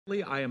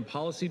I am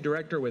Policy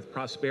Director with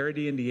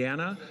Prosperity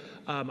Indiana.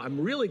 I'm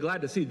really glad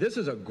to see this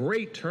is a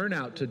great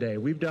turnout today.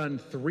 We've done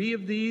 3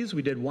 of these.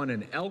 We did one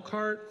in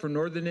Elkhart for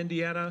Northern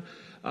Indiana,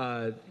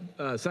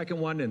 second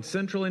one in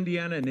Central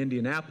Indiana in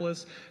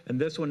Indianapolis, and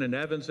this one in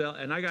Evansville.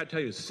 And I got to tell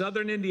you,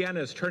 Southern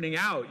Indiana is turning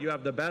out. You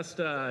have the best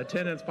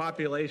attendance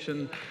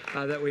population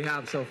that we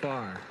have so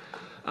far.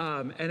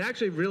 And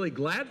actually really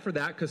glad for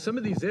that, because some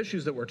of these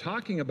issues that we're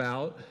talking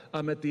about,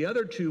 at the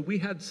other 2, we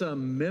had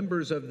some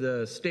members of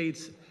the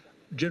state's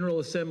General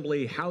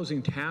Assembly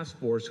Housing Task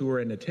Force who were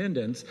in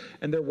attendance,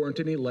 and there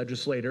weren't any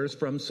legislators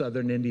from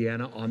Southern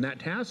Indiana on that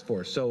task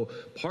force. So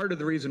part of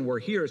the reason we're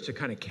here is to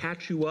kind of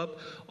catch you up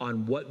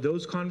on what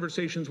those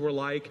conversations were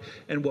like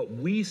and what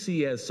we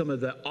see as some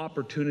of the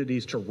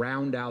opportunities to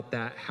round out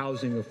that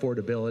housing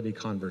affordability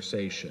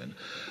conversation.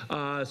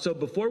 So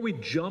before we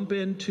jump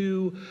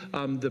into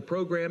the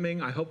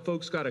programming, I hope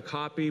folks got a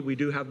copy. We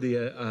do have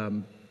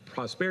the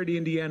Prosperity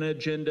Indiana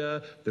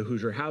agenda, the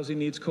Hoosier Housing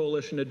Needs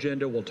Coalition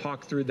agenda. We'll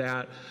talk through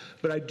that.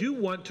 But I do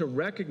want to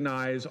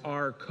recognize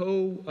our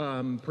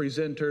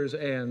co-presenters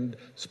and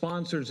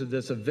sponsors of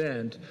this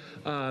event.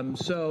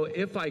 So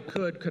if I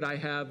could I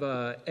have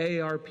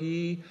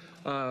AARP,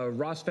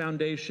 Ross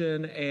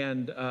Foundation,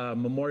 and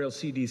Memorial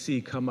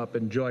CDC come up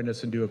and join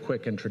us and do a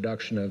quick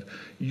introduction of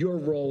your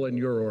role in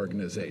your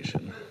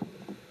organization.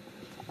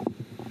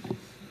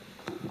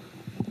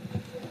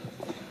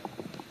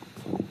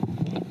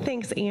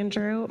 Thanks,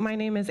 Andrew. My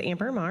name is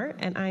Amber Marr,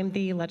 and I'm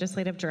the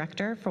Legislative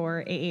Director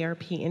for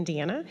AARP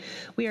Indiana.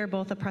 We are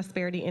both a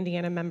Prosperity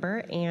Indiana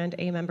member and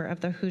a member of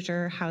the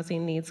Hoosier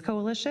Housing Needs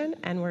Coalition,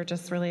 and we're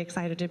just really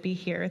excited to be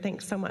here.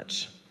 Thanks so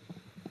much.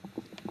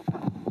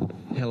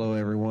 Hello,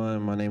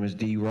 everyone. My name is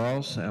Dee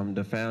Ross. I'm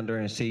the founder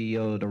and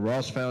CEO of the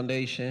Ross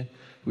Foundation.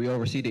 We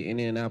oversee the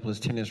Indianapolis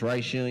Tenants'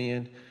 Rights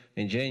Union.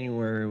 In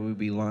January, we'll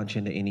be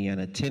launching the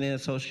Indiana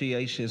Tenant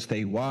Association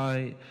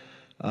statewide.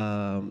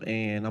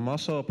 And I'm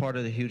also a part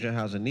of the Hoosier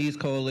Housing Needs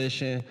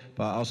Coalition,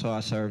 but also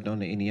I served on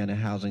the Indiana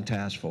Housing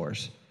Task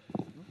Force.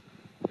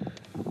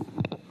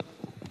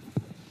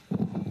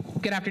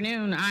 Good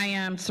afternoon. I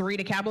am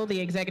Sarita Cabell, the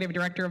Executive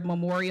Director of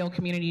Memorial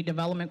Community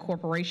Development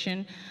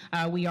Corporation.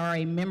 We are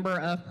a member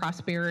of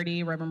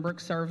Prosperity. Reverend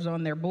Brooks serves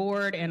on their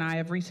board, and I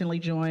have recently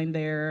joined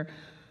their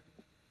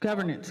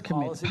governance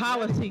committee,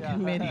 policy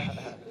committee.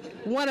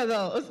 One of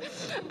those.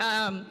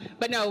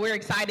 But no, we're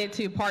excited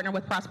to partner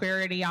with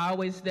Prosperity.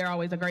 They're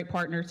always a great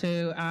partner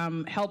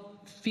to help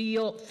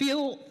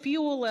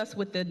fuel us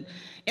with the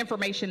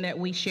information that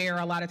we share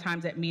a lot of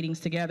times at meetings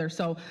together.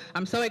 So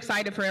I'm so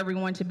excited for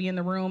everyone to be in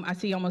the room. I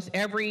see almost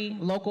every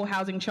local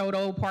housing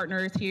CHODO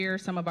partner is here,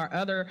 some of our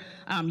other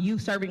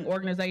youth serving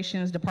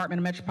organizations, Department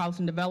of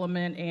Metropolitan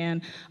Development,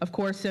 and of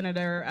course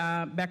Senator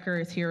Becker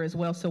is here as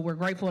well. So we're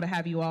grateful to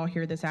have you all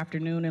here this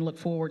afternoon and look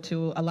forward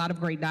to a lot of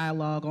great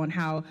dialogue on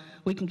how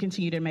we can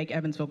continue to make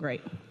Evansville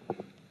great.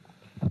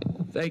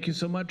 Thank you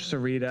so much,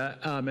 Sarita.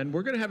 And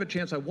we're going to have a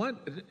chance.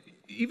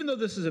 Even though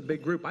this is a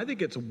big group, I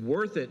think it's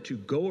worth it to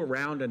go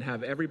around and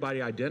have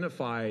everybody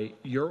identify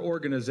your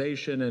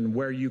organization and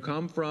where you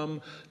come from,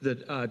 the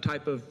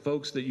type of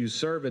folks that you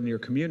serve in your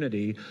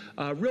community.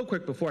 Real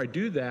quick before I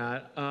do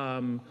that,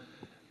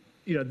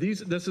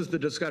 this is the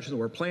discussion that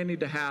we're planning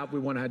to have. We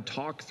want to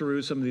talk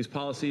through some of these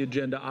policy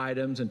agenda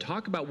items and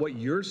talk about what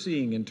you're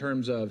seeing in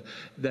terms of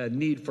the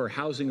need for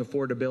housing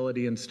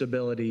affordability and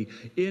stability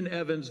in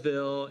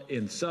Evansville,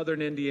 in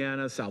Southern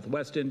Indiana,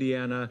 Southwest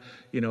Indiana,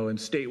 and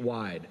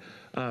statewide.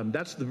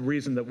 That's the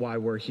reason why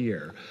we're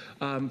here.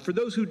 For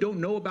those who don't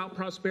know about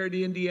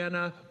Prosperity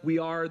Indiana, we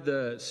are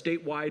the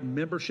statewide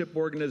membership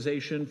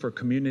organization for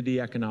community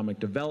economic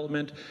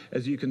development.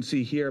 As you can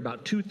see here,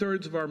 about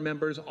 2/3 of our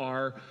members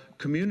are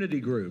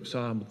community groups.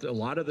 A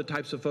lot of the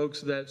types of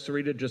folks that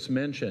Sarita just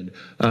mentioned,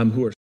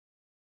 who are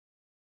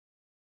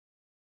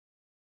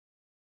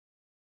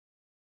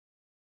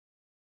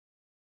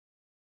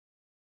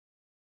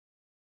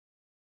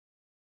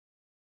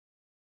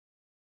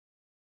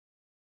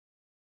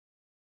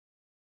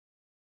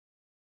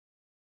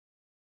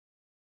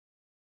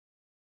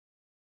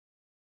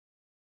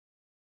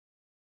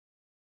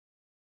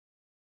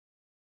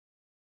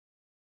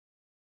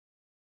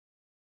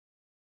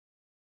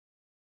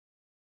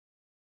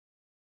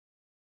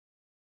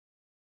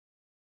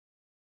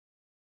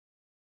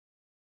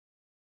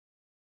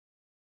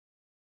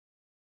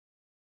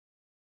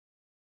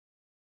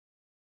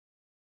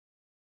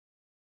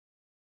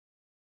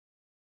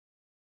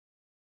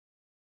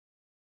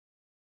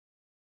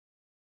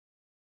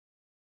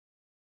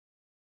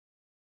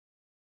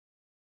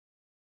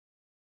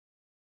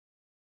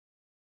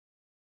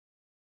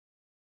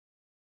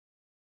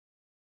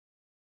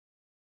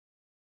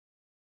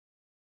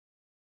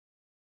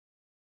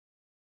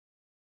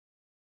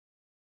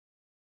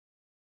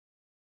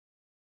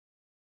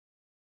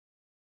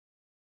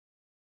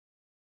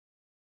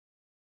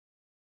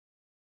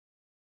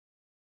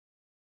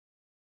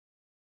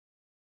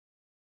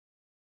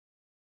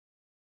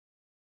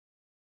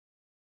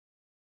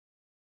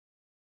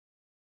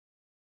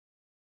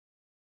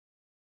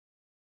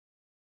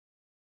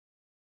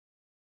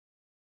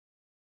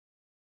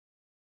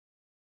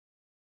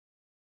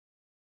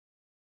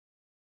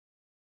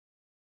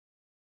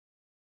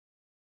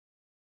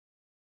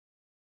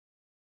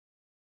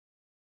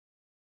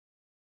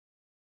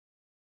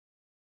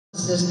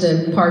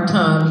assistant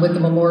part-time with the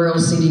Memorial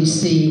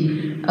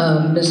CDC.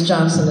 Ms.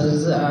 Johnson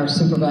is our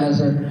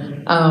supervisor.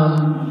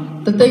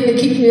 The thing that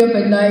keeps me up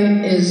at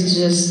night is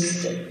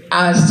just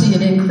I see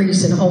an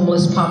increase in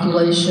homeless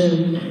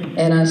population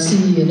and I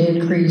see an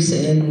increase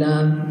in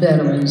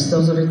veterans.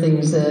 Those are the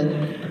things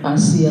that I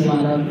see a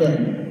lot of that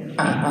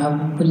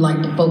I would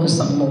like to focus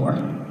on more.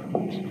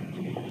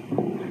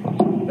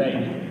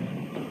 Thank you.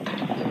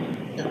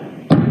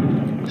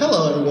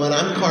 Hello, everyone.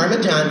 I'm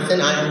Karma Johnson.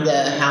 I am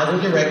the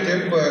housing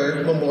director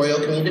for Memorial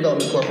Community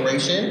Development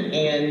Corporation,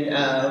 and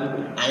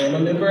I am a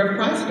member of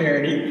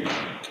Prosperity.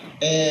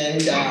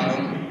 And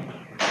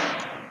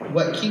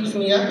what keeps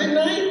me up at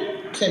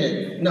night?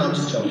 Tenants. No, I'm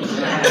just joking.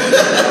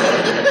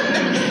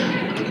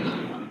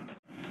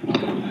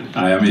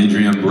 Hi, I'm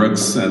Adrian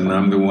Brooks, and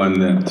I'm the one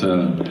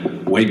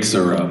that wakes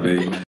her up,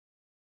 eh?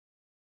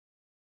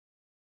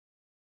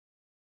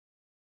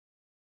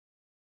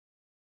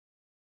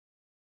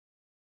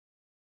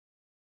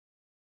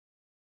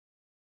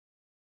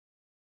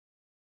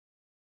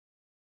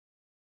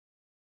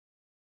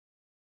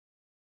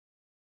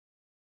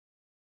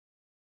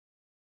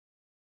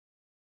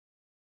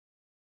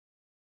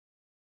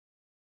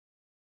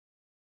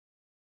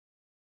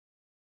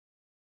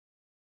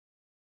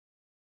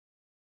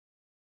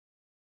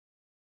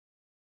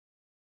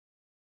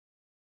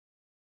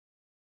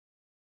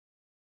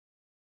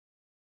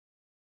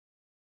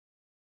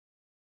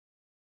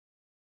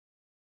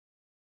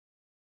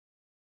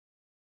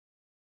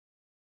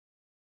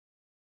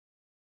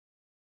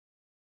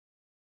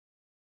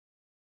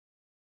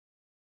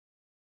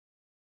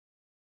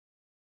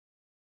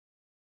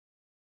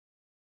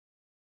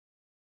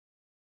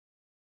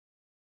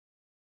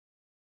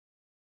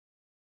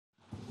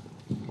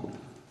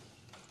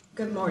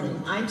 Good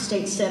morning. I'm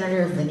State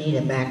Senator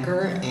Vanita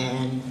Becker,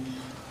 and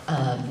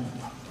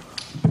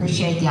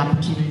appreciate the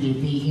opportunity to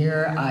be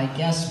here.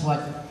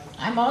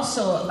 I'm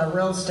also a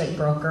real estate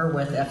broker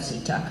with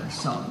FC Tucker,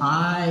 so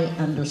I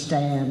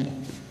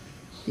understand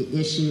the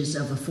issues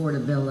of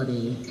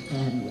affordability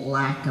and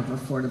lack of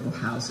affordable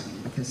housing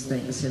because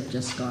things have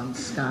just gone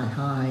sky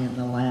high in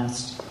the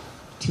last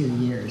 2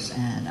 years,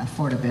 and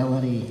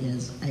affordability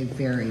is a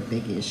very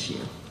big issue.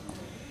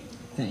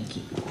 Thank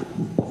you.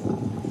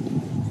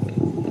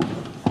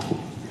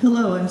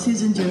 Hello, I'm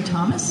Susan Jo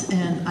Thomas,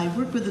 and I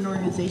work with an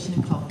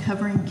organization called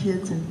Covering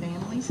Kids and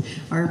Families.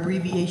 Our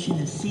abbreviation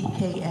is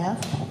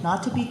CKF,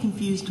 not to be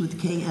confused with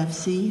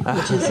KFC,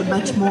 which is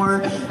much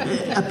more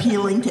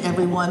appealing to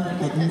everyone,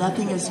 but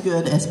nothing as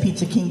good as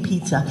Pizza King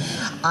Pizza.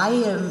 I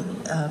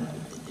am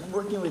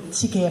working with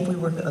CKF. We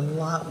work a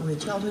lot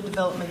with childhood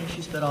development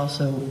issues, but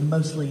also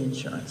mostly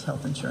insurance,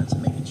 health insurance,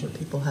 and making sure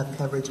people have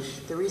coverage.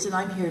 The reason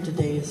I'm here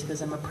today is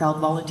because I'm a proud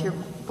volunteer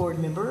board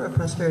member of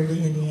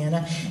Prosperity,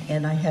 Indiana,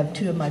 and I have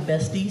two of my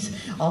besties,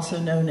 also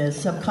known as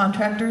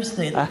subcontractors,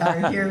 that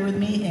are here with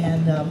me,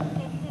 and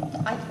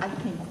I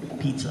came for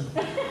pizza.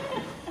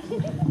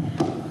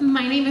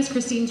 My name is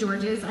Christine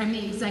Georges. I'm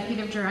the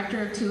Executive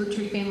Director of Tulip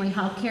Tree Family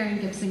Healthcare in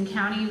Gibson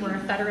County. We're a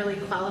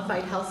federally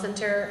qualified health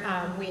center.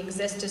 We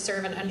exist to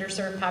serve an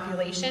underserved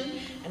population,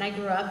 and I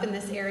grew up in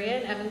this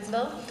area in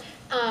Evansville.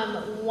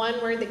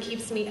 One word that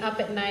keeps me up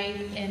at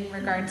night in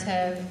regard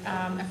to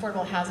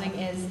affordable housing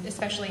is,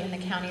 especially in the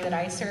county that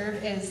I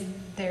serve, is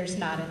there's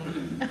not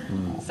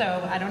any.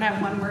 So I don't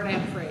have one word, I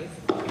have a phrase.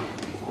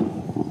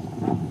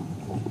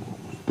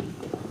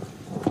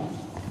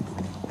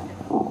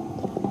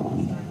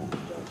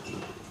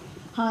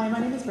 Hi, my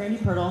name is Brandy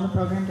Pirtle. I'm the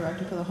Program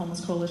Director for the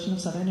Homeless Coalition of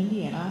Southern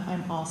Indiana.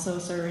 I'm also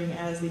serving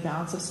as the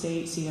Balance of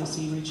State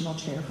COC Regional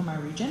Chair for my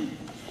region.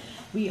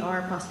 We are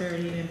a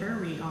Prosperity member.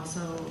 We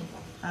also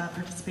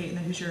participate in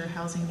the Hoosier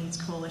Housing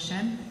Needs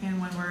Coalition. And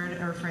one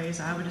word or phrase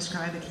I would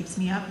describe that keeps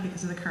me up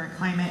because of the current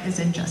climate is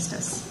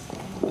injustice.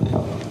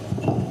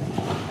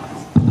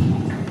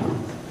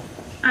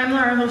 I'm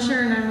Laura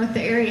Hilscher, and I'm with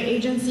the Area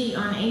Agency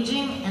on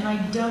Aging, and I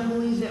don't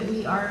believe that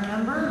we are a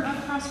member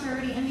of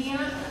Prosperity,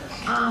 Indiana.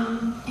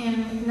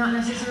 And not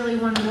necessarily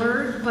one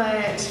word,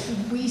 but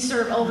we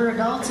serve older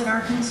adults, and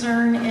our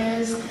concern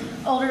is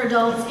older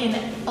adults in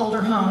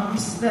older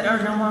homes that are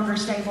no longer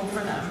stable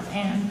for them,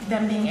 and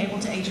them being able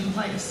to age in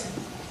place.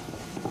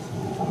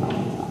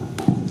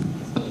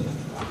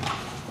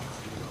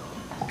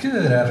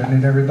 Good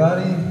afternoon,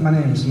 everybody. My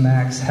name is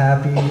Max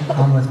Happy.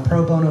 I'm with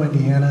Pro Bono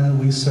Indiana.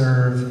 We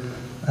serve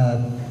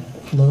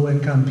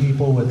low-income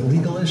people with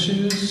legal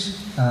issues.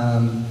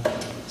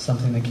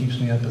 Something that keeps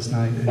me up at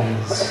night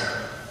is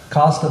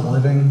cost of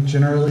living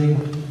generally.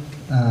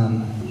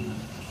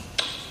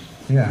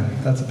 Yeah,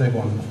 that's a big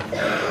one.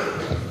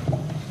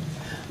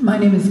 My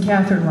name is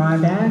Catherine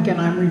Ryback, and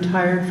I'm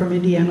retired from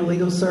Indiana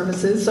Legal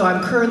Services, so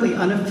I'm currently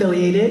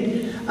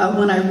unaffiliated.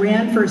 When I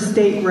ran for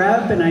state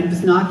rep and I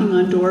was knocking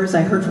on doors,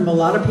 I heard from a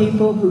lot of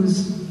people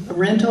whose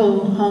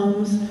rental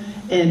homes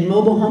and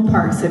mobile home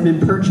parks have been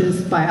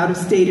purchased by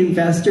out-of-state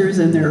investors,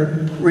 and their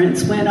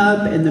rents went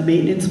up and the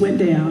maintenance went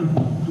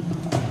down.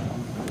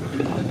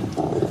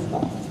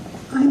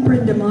 I'm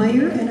Brenda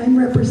Meyer, and I'm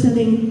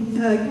representing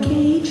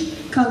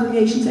CAGE,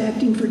 Congregations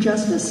Acting for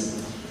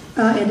Justice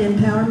and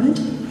Empowerment.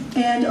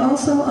 And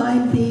also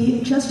I'm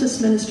the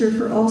Justice Minister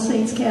for All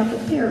Saints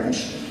Catholic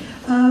Parish,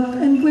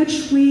 in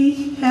which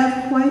we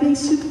have quite a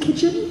soup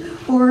kitchen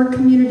or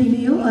community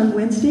meal on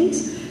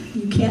Wednesdays.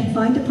 You can't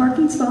find a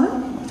parking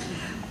spot.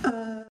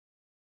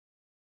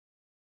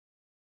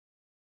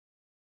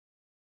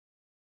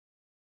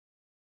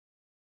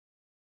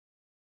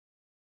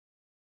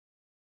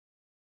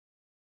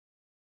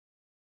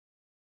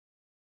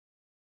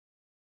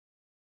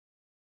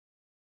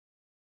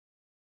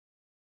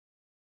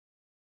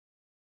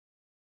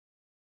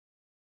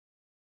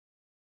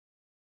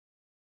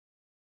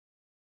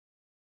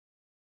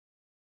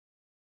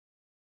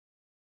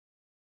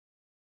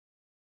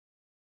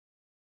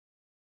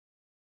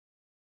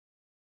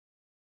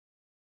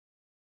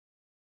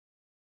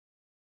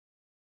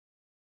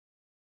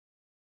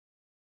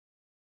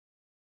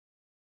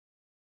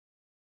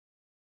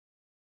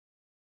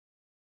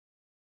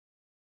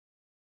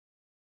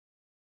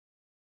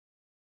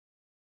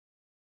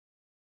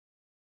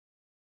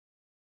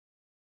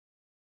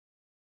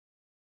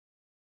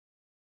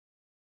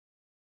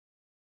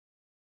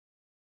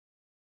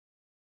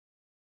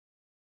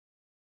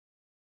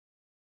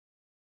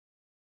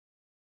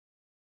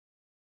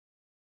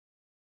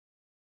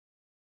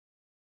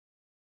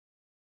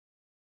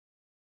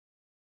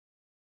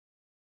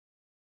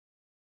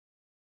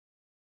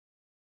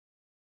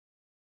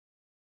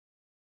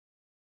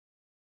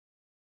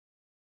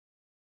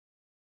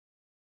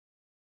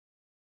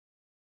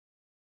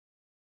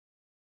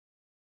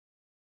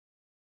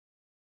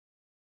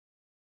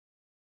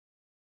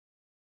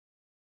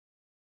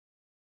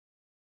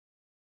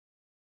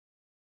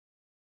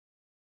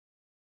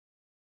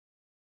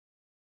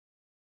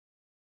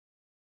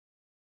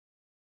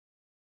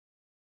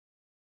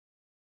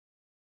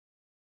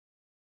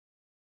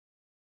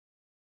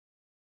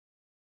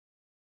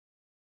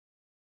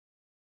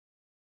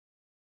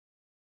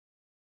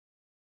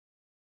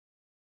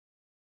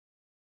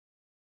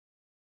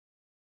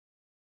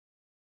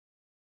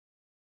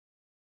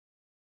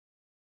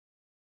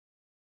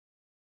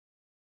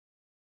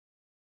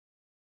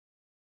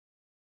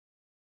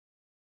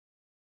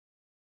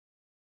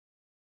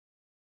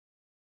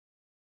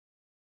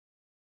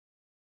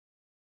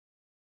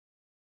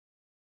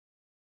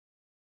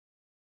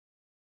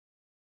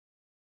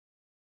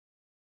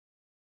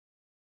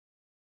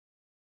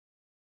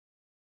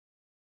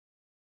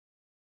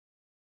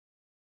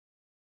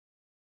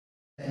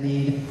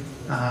 Need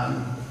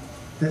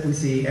that we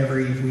see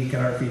every week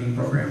at our feeding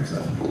program.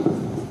 So,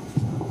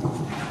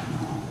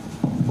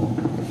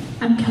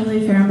 I'm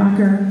Kelly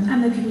Fehrenbacher.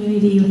 I'm the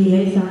community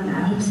liaison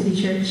at Hope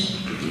City Church,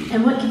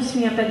 and what keeps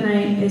me up at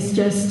night is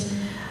just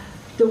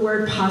the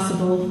word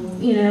possible.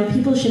 You know,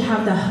 people should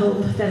have the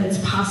hope that it's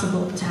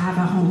possible to have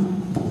a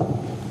home.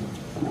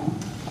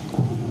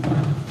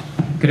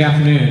 Good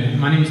afternoon.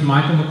 My name is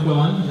Michael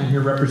McQuillan. I'm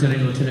here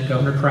representing Lieutenant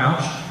Governor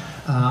Crouch.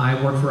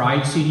 I work for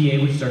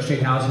IHCDA, which is our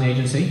state housing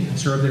agency. I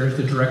serve there as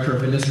the Director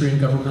of Industry and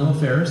Governmental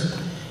Affairs.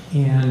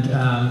 And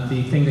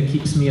the thing that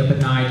keeps me up at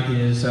night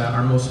is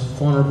our most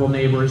vulnerable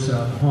neighbors,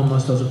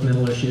 homeless, those with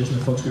mental issues,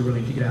 and the folks we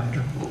really need to get after.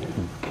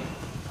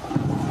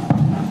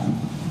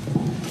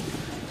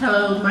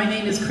 Hello, my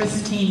name is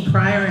Christine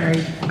Pryor.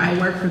 I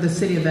work for the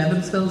City of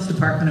Evansville's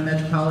Department of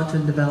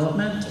Metropolitan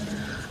Development.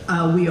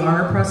 We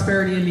are a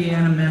Prosperity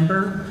Indiana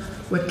member.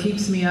 What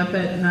keeps me up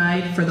at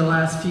night for the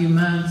last few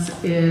months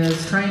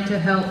is trying to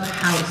help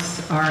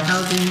our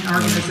housing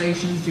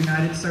organizations,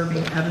 United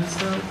Serving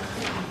Evansville,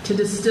 to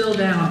distill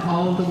down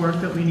all of the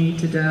work that we need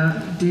to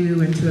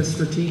do into a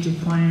strategic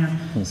plan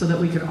so that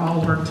we can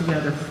all work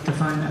together to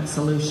find that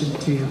solution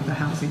to the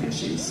housing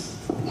issues.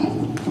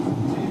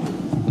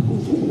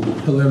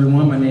 Hello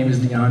everyone, my name is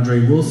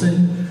DeAndre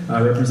Wilson. I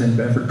represent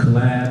Bedford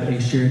Collab,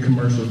 a shared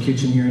commercial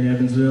kitchen here in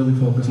Evansville. We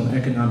focus on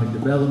economic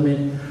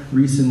development.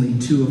 Recently,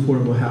 2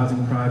 affordable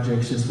housing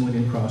projects just went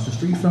across the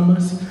street from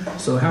us.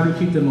 So how do we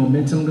keep the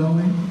momentum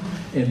going?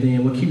 And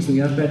then what keeps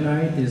me up at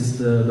night is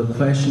the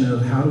question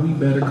of how do we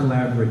better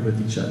collaborate with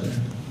each other?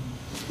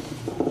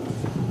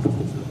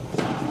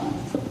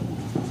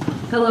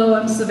 Hello,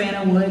 I'm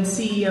Savannah Wood,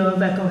 CEO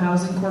of Echo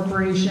Housing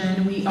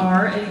Corporation. We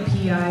are a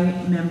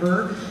PI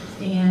member,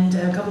 and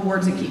a couple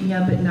words that keep me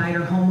up at night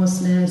are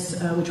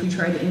homelessness, which we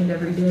try to end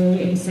every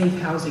day, and safe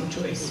housing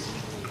choice.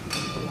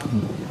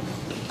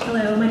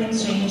 Hello, my name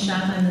is Jane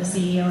Sheff. I'm the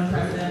CEO and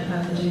President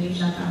of the Judy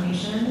Sheff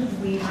Foundation.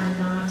 We are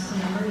not a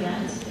member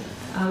yet.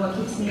 What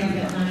keeps me up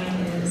at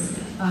night is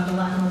the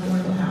lack of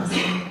affordable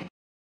housing.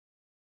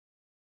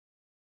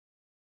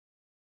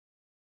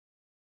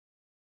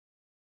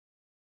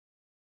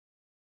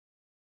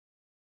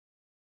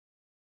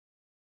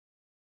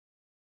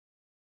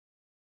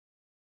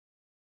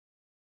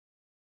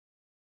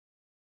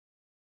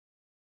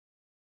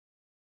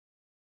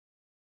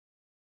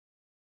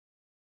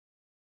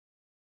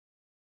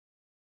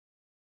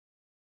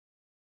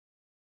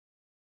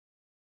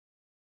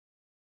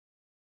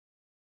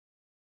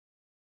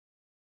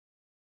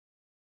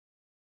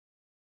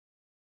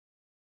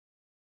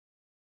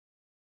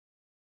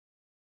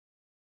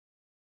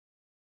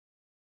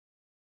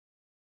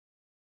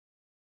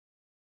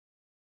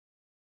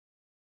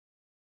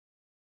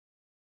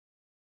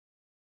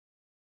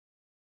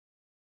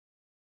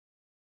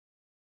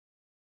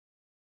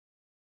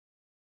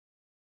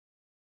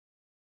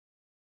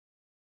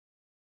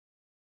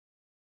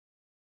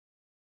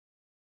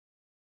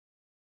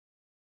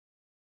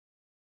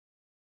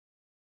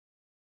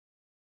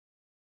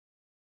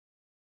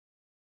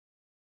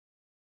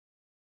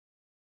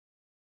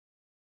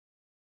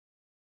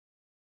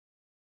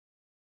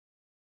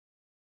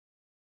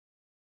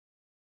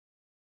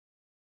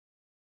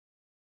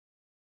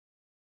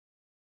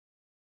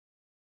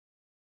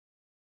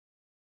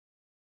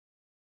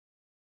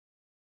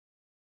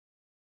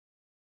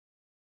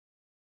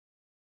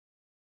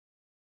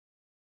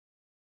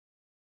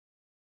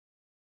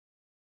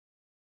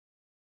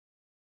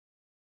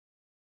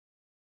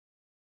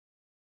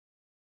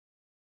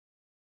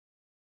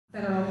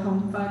 federal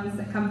home funds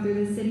that come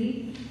through the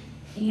city.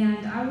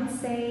 And I would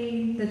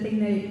say the thing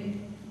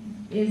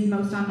that is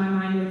most on my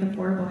mind with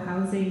affordable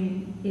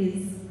housing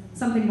is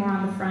something more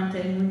on the front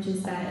end, which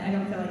is that I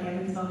don't feel like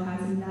Evansville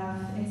has enough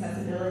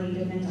accessibility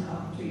to mental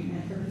health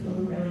treatment for people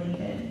who really need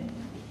it.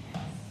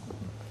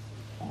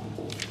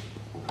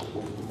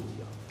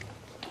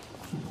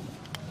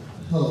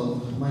 Hello,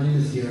 my name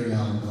is Gary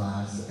Allen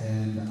Glass,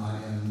 and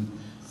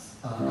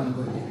I'm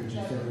going to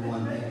introduce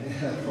everyone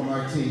from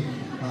our team.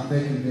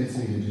 They convinced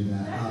me to do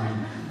that.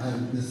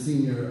 I'm the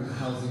Senior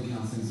Housing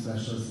Counseling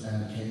Specialist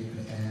at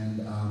CAPE,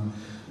 and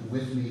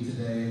with me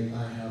today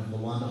I have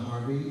LaWanda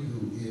Harvey,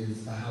 who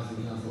is a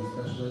Housing Counseling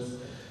Specialist,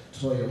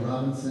 Toya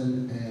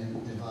Robinson,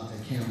 and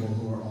Devontae Campbell,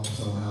 who are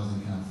also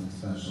Housing Counseling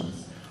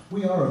Specialists.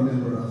 We are a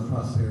member of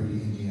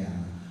Prosperity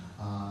Indiana,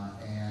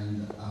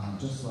 and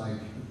just like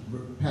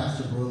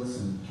Pastor Brooks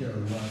and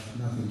Karen Russ,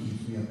 nothing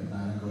keeps me up at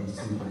night. I go to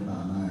sleep at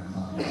about 9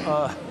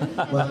 o'clock.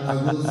 But I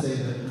will say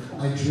that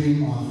I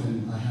dream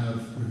often. I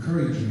have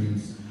recurring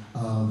dreams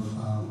of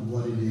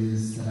what it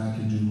is that I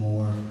can do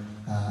more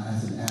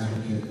as an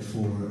advocate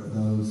for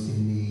those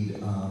in need,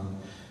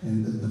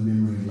 and the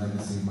memory and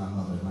legacy of my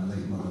mother, my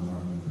late mother,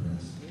 Margaret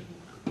Chris.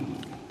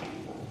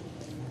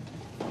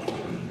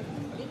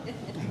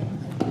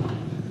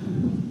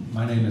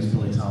 My name is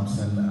Billy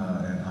Thompson, and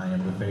I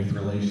am the Faith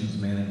Relations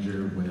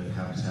Manager with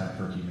Habitat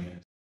for Humanity.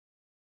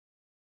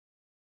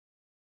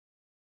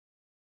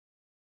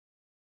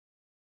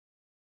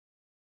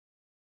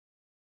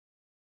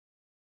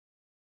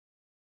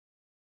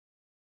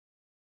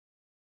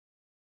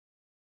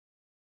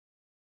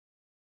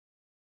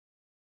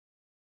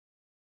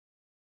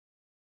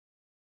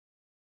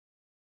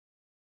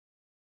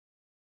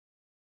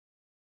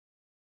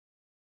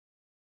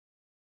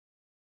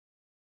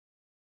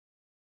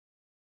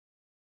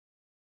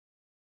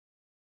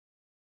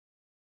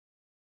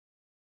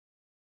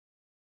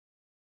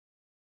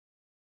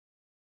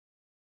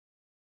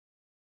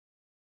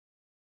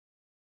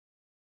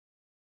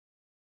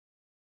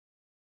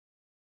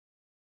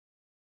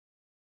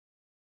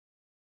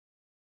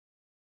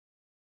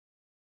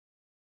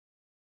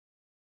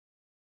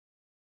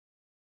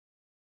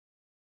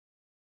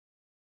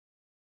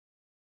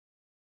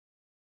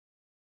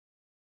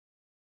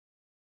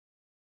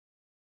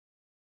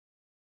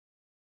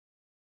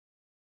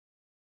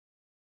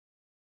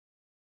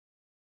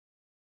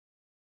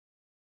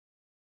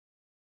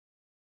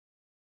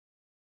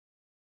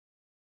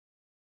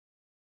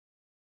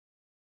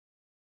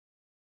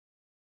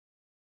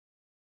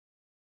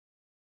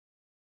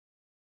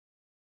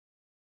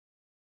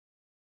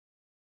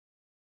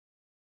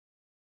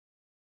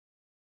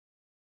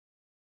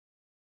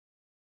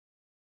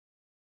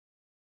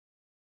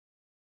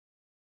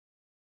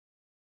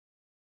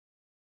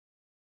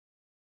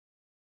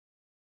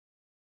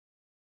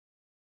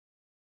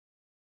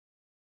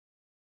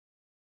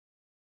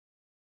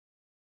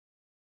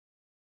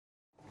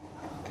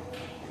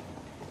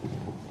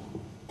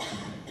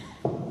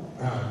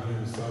 Hi, my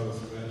name is Silas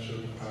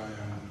Mitchell. I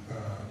am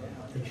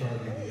in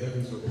charge of the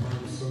Evansville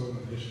Council, in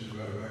addition to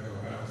Echo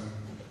Housing,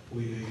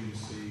 lead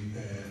agency,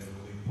 and the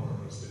lead partner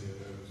of the city of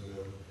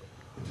Evansville.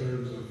 In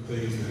terms of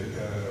things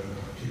that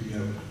keep me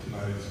up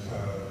tonight is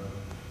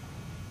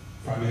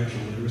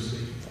financial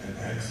literacy and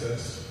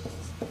access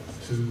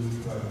to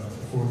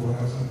affordable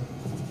housing.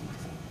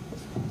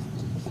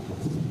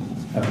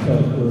 I'm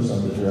Kelly Cruz.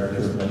 I'm the Director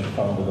of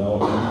Metropolitan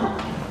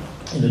Development.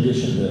 In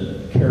addition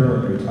to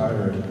Carolyn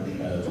retiring,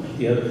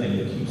 the other thing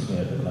that keeps me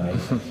up at night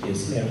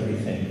is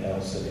everything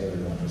else that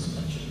everyone has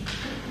mentioned.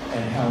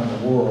 And how in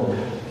the world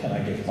can I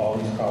get all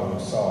these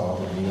problems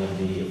solved in DMV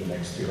in the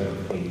next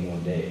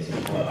 381 days?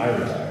 Well, I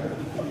retired.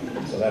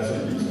 So that's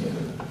what keeps me up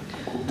at night.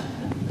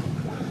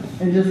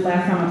 And just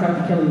last time I talked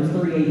to Kelly was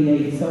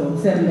 388, so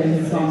 7 days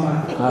has gone by.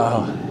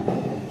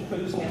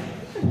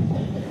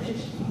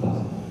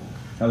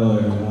 Hello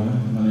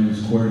everyone, my name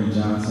is Courtney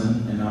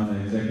Johnson and I'm the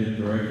Executive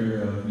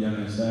Director of Young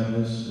and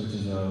Established, which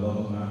is a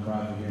local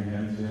nonprofit here in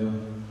Evansville.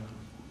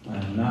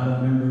 I'm not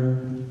a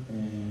member,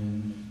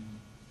 and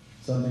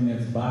something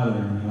that's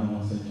bothering me,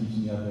 almost that keeps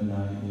me up at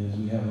night, is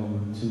we have over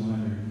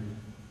 200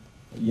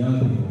 young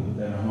people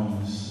that are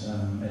homeless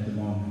at the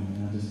moment.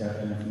 And I just got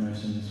that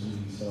information this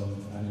week, so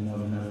I didn't know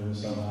the number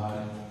was so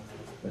high,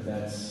 but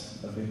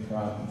that's a big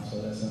problem.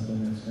 So that's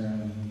something that's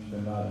currently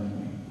been bothering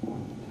me.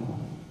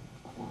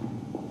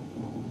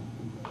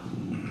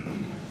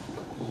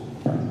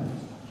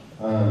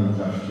 I'm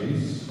Josh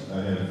Case.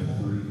 I have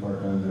 3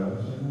 part-time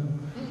jobs right now.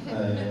 I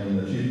am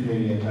the Chief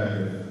Community Impact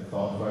of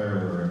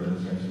Thoughtfire, we're a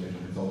business transformation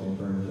consulting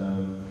firm in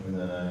town, and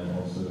then I am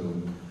also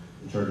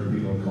in charge of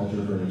people and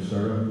culture for a new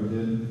startup we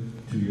did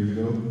 2 years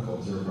ago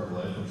called Zero Part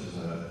Life, which is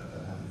a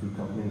healthy food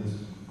company that's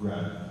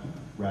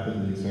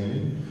rapidly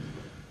expanding.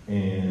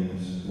 And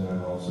then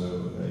I'm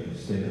also a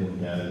stay-at-home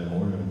dad in the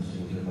morning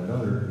taking care of my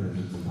daughter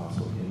because it's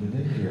impossible to get into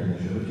daycare and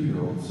they have a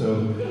 2-year-old. So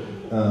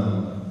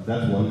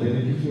that's one thing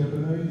that keeps me up at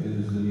night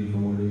is the need for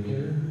more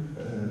daycares.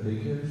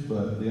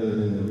 But the other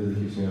thing that really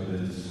keeps me up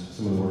is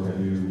some of the work I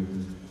do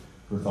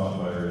for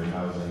Thoughtfire and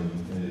housing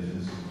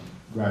is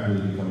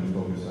rapidly becoming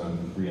focused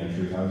on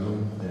reentry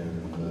housing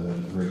and the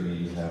great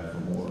need we have for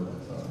more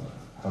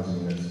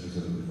housing that's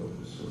specifically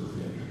focused for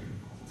reentry.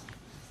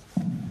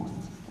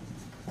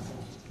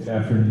 Good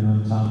afternoon,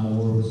 I'm Tom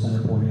Moore with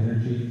Centerpoint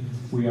Energy.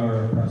 We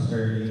are a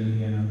Prosperity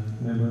Indiana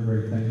member,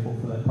 very thankful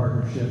for that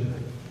partnership.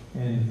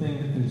 And the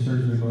thing that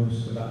concerns me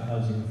most about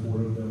housing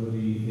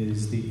affordability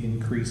is the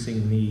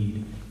increasing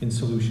need in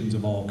solutions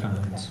of all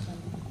kinds.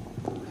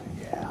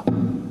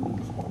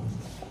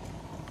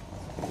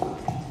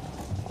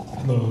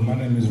 Hello, my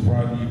name is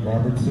Rodney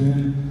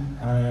Robertson.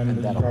 I am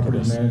the property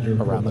manager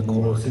for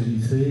Lenore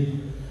CDC.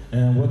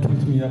 And what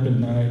keeps me up at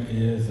night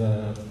is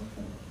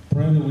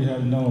praying that we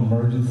have no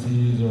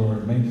emergencies or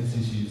maintenance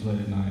issues late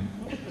at night.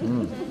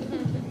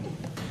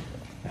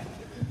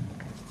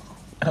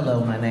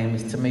 Hello, my name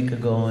is Tamika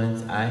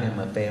Goins. I am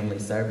a family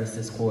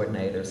services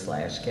coordinator /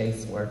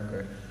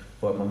 caseworker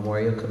for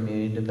Memorial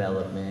Community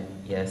Development.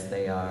 Yes,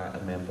 they are a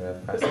member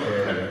of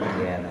Prosperity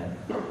Indiana.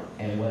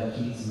 And what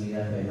keeps me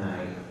up at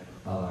night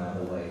are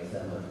the way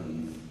some of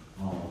these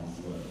homes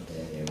look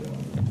that everyone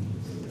is.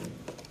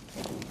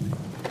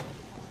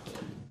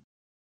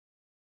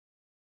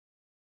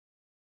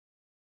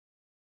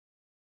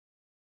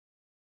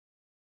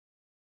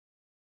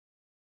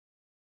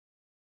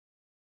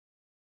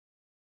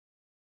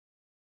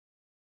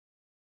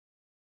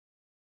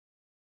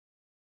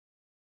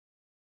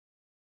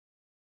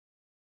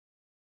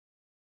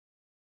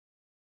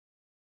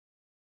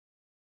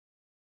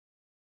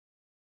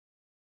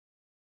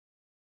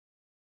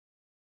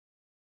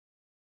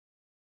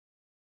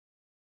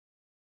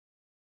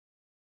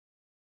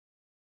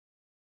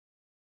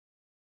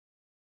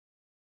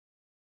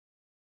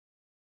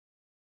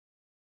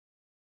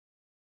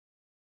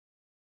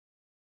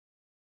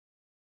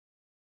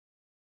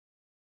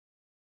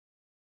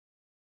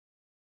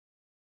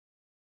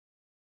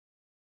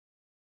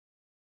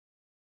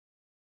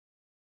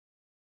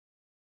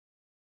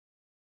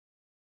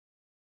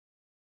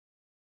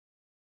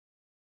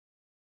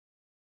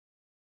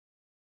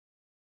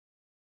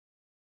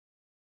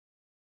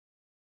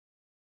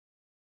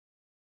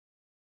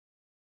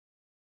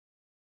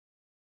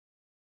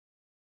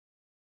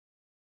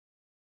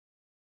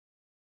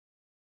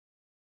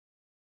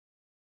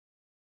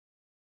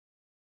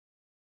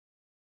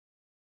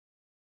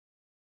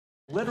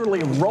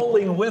 Literally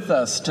rolling with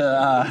us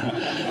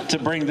to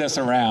bring this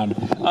around.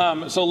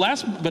 So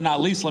last but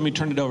not least, let me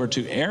turn it over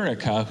to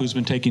Erica, who's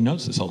been taking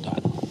notes this whole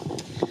time.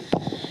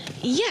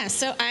 Yeah,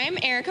 so I'm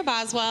Erica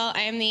Boswell.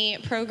 I am the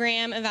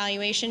Program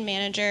Evaluation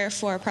Manager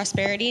for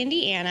Prosperity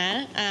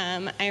Indiana.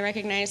 I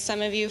recognize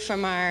some of you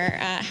from our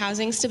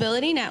Housing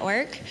Stability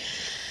Network.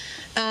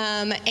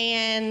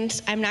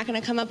 And I'm not going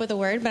to come up with a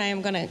word, but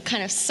I'm going to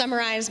kind of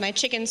summarize my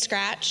chicken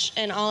scratch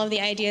and all of the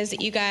ideas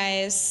that you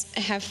guys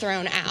have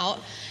thrown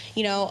out.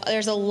 You know,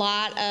 there's a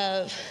lot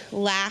of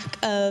lack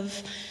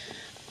of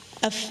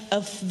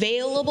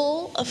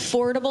available,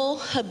 affordable,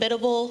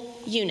 habitable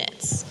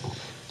units.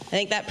 I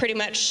think that pretty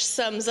much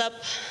sums up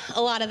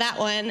a lot of that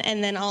one.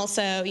 And then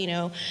also, you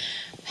know,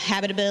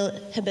 that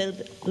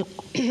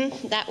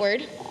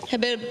word,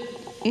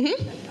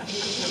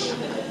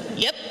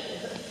 yep.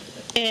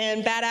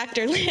 And bad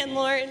actor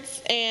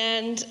landlords.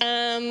 And,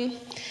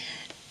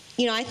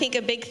 you know, I think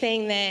a big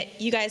thing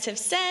that you guys have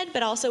said,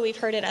 but also we've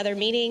heard at other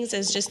meetings,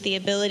 is just the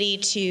ability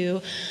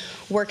to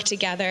work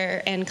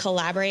together and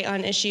collaborate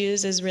on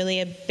issues is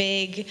really a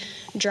big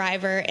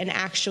driver in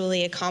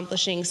actually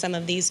accomplishing some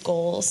of these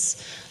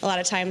goals. A lot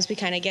of times we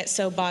kind of get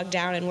so bogged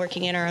down in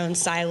working in our own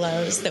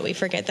silos that we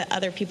forget that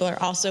other people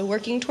are also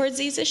working towards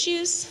these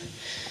issues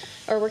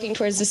or working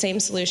towards the same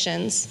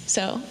solutions.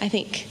 So I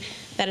think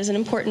that is an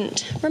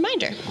important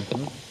reminder.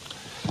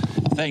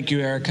 Thank you,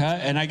 Erica.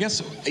 And I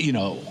guess, you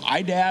know,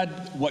 I'd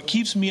add what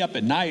keeps me up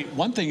at night.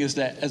 One thing is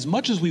that as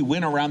much as we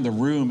went around the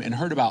room and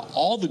heard about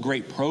all the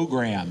great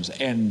programs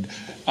and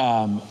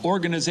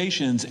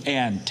organizations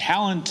and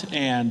talent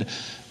and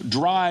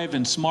drive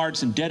and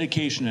smarts and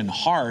dedication and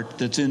heart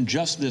that's in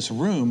just this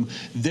room,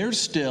 there's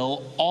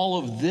still all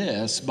of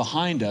this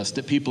behind us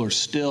that people are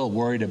still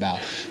worried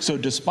about. So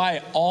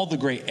despite all the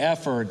great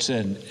efforts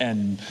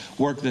and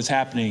work that's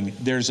happening,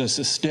 there's a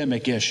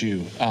systemic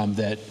issue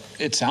that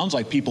it sounds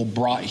like people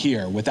brought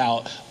here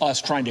without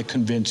us trying to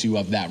convince you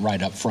of that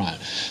right up front.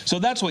 So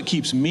that's what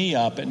keeps me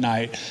up at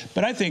night.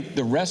 But I think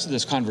the rest of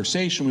this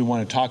conversation, we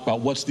want to talk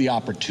about what's the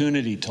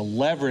opportunity to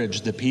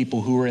leverage the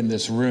people who are in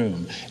this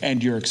room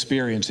and your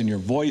experience and your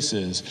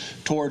voices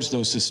towards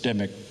those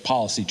systemic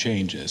policy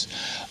changes.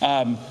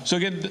 So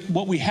again,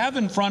 what we have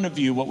in front of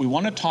you, what we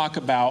want to talk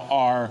about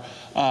are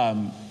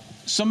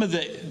some of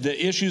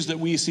the issues that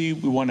we see.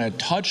 We want to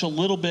touch a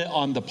little bit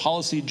on the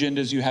policy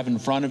agendas you have in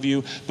front of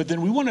you, but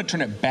then we want to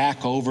turn it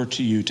back over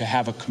to you to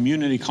have a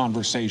community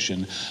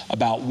conversation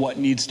about what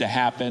needs to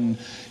happen,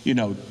 you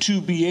know,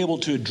 to be able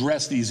to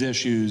address these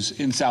issues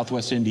in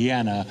Southwest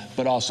Indiana,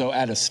 but also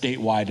at a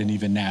statewide and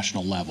even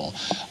national level.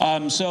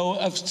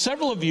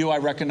 Several of you, I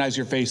recognize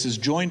your faces,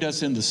 joined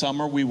us in the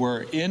summer. We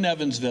were in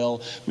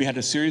Evansville. We had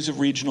a series of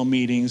regional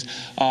meetings.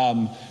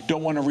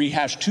 Don't want to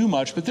rehash too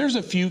much, but there's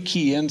a few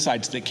key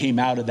insights that came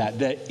out of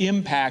that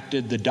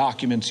impacted the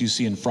documents you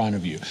see in front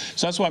of you.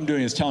 So that's what I'm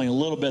doing, is telling a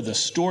little bit of the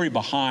story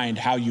behind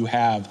how you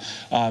have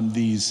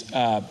these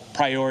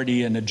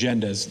priority and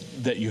agendas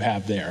that you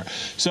have there.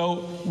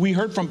 So we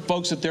heard from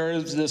folks that there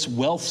is this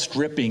wealth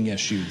stripping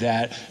issue,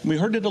 that we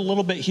heard it a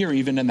little bit here,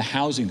 even in the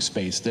housing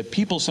space, that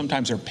people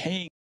sometimes are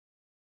paying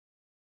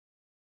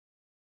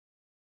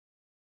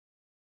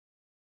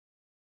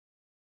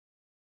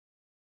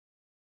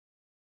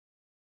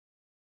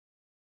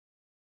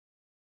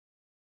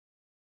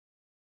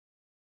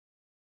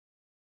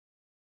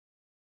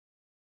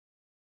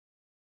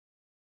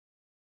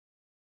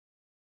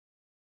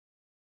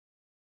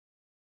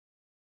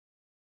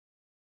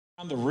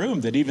the room,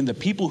 that even the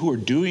people who are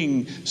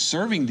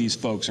serving these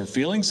folks are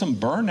feeling some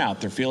burnout.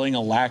 They're feeling a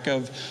lack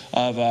of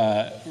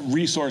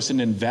resource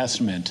and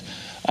investment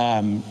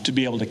to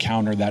be able to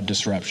counter that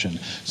disruption.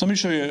 So let me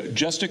show you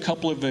just a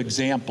couple of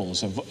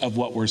examples of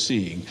what we're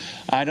seeing.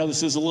 I know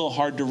this is a little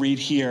hard to read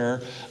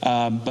here,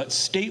 but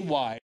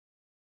statewide,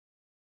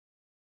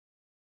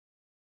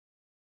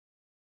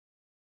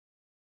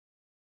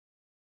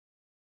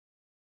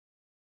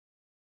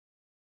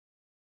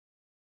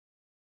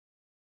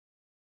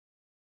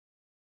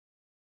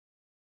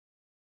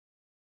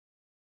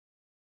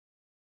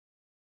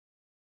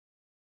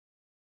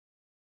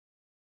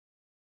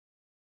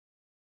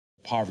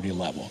 poverty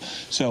level.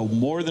 So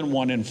more than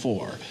 1 in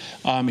 4.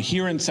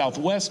 Here in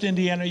Southwest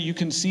Indiana, you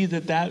can see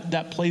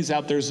that plays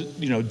out. There's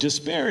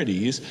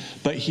disparities,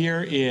 but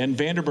here in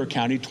Vanderburgh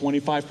County,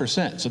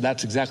 25%. So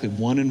that's exactly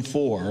 1 in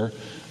 4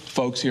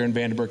 folks here in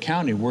Vanderburgh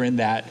County were in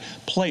that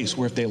place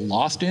where if they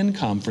lost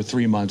income for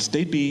 3 months,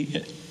 they'd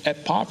be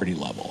at poverty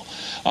level.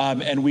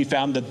 And we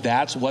found that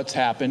that's what's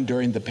happened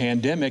during the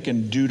pandemic,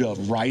 and due to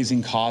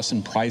rising costs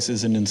and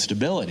prices and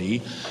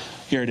instability.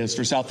 Here it is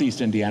for Southeast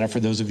Indiana, for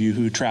those of you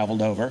who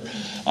traveled over,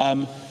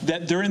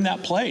 that they're in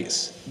that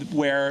place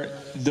where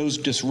those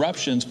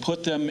disruptions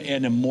put them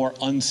in a more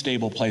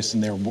unstable place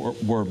than they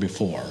were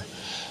before.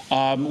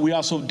 We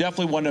also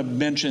definitely want to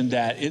mention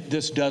that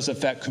this does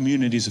affect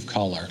communities of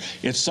color.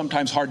 It's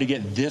sometimes hard to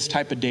get this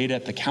type of data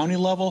at the county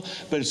level,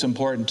 but it's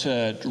important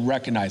to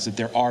recognize that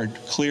there are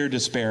clear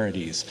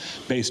disparities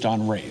based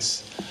on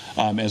race,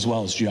 as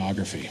well as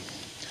geography.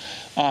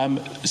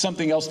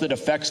 Something else that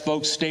affects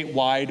folks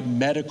statewide,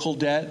 medical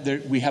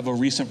debt. We have a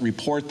recent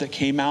report that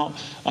came out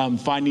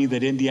finding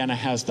that Indiana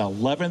has the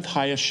 11th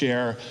highest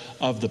share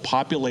of the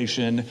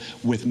population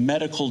with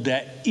medical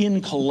debt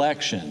in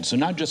collections. So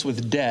not just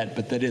with debt,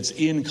 but that it's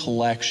in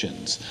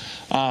collections,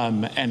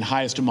 and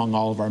highest among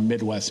all of our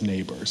Midwest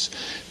neighbors.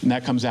 And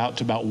that comes out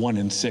to about 1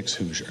 in 6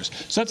 Hoosiers.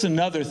 So that's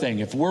another thing.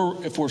 If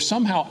we're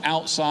somehow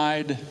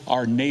outside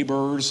our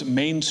neighbors'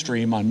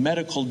 mainstream on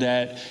medical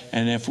debt,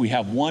 and if we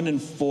have 1 in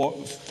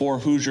 4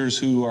 Hoosiers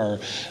who are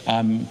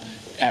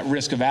at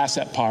risk of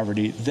asset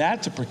poverty,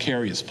 that's a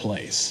precarious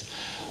place.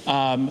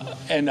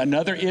 And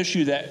another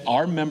issue that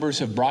our members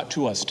have brought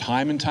to us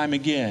time and time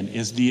again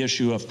is the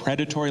issue of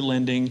predatory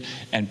lending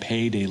and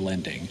payday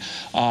lending.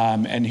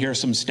 And here are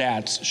some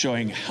stats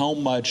showing how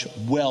much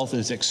wealth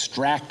is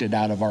extracted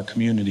out of our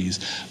communities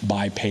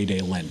by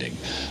payday lending.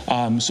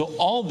 So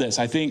all this,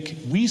 I think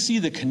we see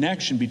the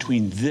connection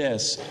between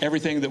this,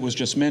 everything that was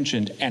just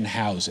mentioned, and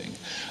housing.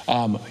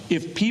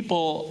 If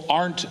people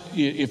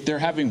if they're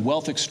having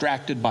wealth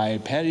extracted by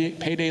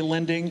payday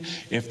lending,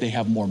 if they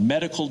have more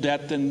medical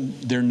debt than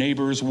their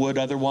neighbors would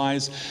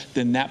otherwise,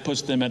 then that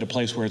puts them at a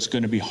place where it's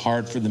going to be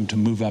hard for them to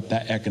move up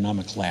that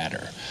economic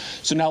ladder.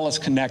 So now let's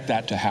connect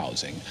that to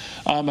housing.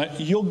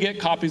 You'll get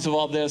copies of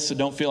all this, so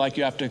don't feel like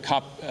you have to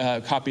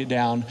copy it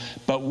down,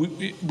 but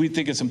we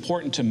think it's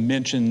important to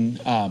mention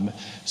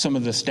some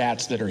of the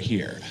stats that are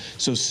here.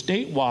 So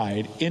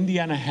statewide,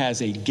 Indiana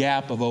has a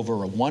gap of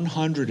over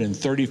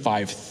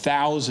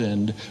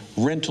 135,000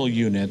 rental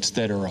units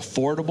that are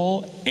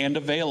affordable and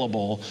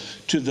available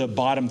to the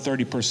bottom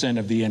 30%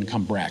 of the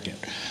income bracket.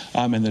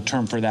 And the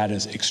term for that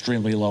is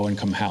extremely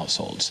low-income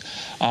households.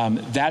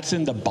 That's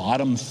in the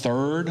bottom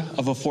third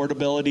of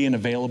affordability and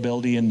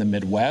availability in the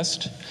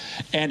Midwest.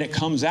 And it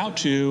comes out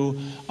to,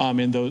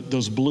 in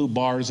those blue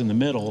bars in the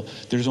middle,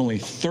 there's only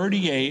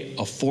 38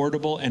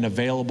 affordable and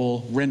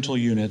available rental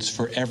units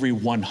for every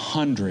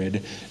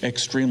 100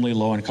 extremely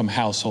low-income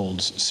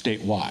households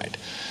statewide.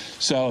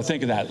 So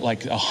think of that,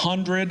 like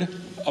 100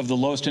 of the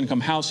lowest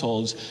income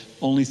households,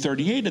 only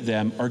 38 of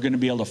them are going to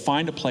be able to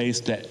find a place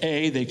that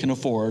A, they can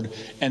afford,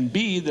 and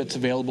B, that's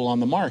available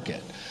on the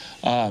market.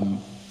 And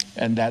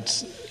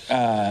that's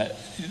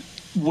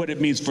what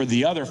it means for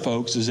the other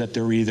folks, is that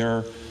they're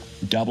either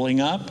doubling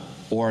up,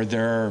 or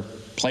they're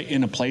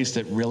in a place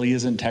that really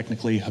isn't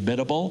technically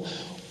habitable,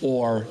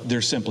 or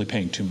they're simply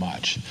paying too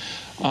much.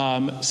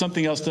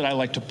 Something else that I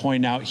like to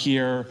point out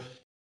here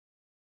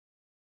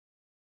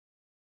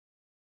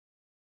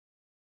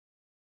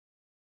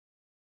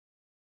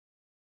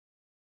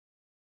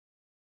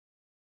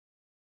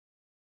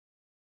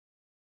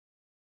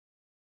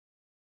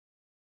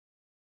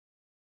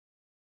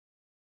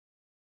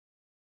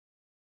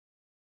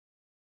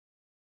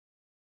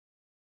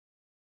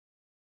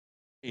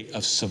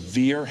of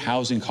severe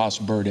housing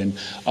cost burden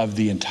of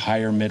the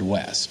entire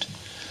Midwest.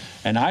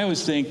 And I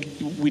always think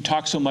we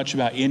talk so much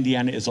about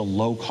Indiana as a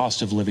low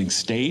cost of living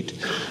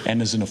state and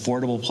as an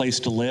affordable place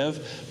to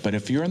live, but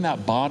if you're in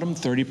that bottom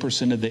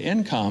 30% of the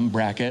income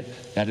bracket,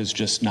 that is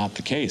just not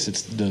the case.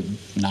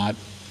 It's not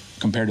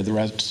compared to the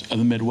rest of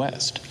the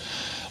Midwest.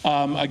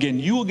 Again,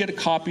 you will get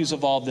copies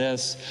of all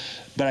this,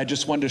 but I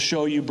just wanted to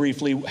show you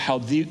briefly how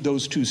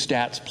those two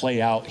stats play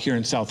out here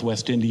in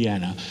Southwest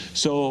Indiana.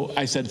 So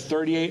I said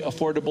 38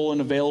 affordable and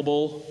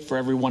available for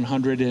every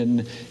 100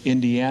 in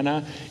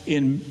Indiana.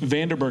 In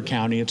Vanderburgh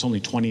County, it's only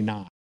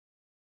 29.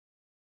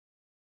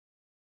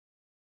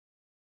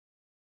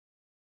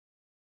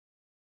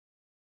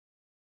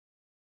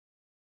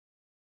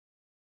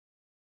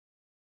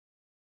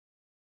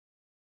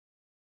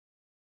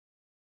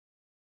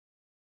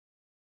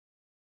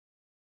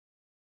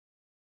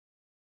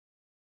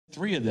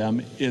 Three of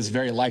them is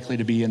very likely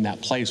to be in that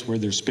place where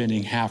they're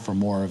spending half or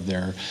more of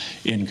their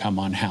income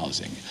on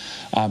housing.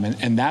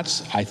 And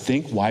that's, I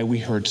think, why we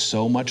heard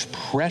so much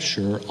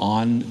pressure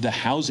on the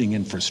housing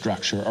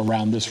infrastructure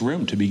around this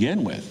room to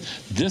begin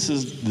with. This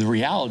is the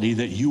reality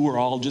that you were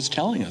all just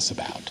telling us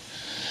about.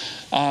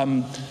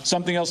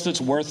 Something else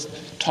that's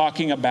worth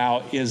talking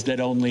about is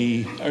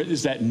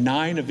that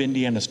 9 of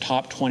Indiana's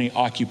top 20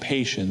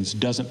 occupations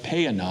doesn't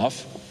pay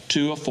enough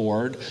to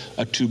afford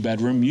a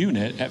 2-bedroom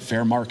unit at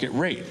fair market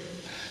rate.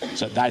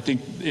 So I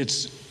think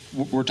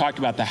we're talking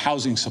about the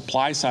housing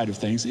supply side of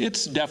things.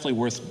 It's definitely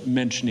worth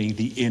mentioning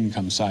the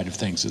income side of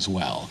things as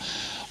well.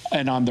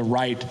 And on the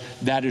right,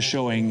 that is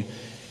showing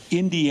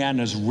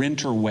Indiana's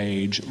renter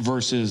wage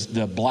versus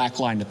the black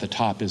line at the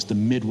top is the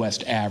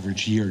Midwest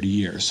average year to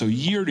year. So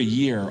year to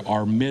year,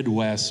 our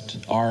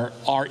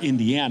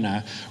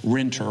Indiana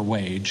renter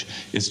wage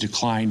is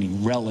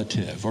declining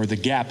relative, or the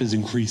gap is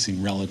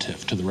increasing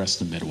relative to the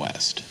rest of the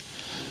Midwest.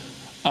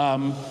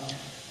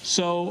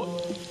 So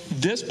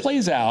this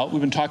plays out. We've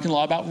been talking a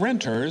lot about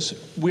renters.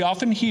 We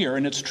often hear,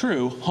 and it's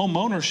true, home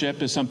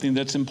ownership is something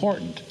that's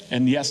important.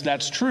 And yes,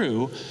 that's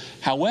true.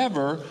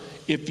 However,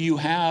 if you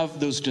have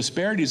those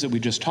disparities that we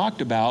just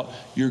talked about,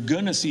 you're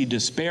going to see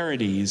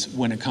disparities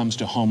when it comes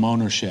to home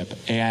ownership.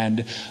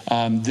 And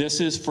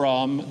this is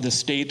from the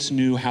state's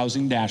new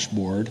housing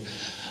dashboard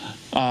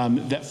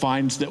that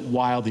finds that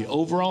while the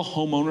overall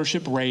home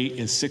ownership rate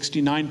is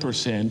 69%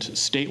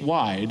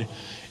 statewide,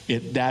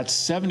 that's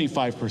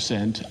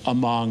 75%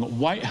 among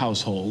white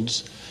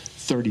households,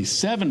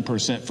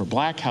 37% for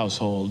black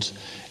households,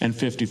 and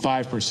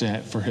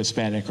 55% for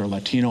Hispanic or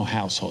Latino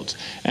households.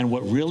 And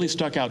what really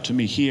stuck out to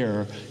me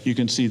here, you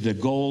can see the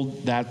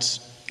gold, that's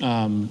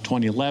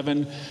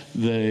 2011,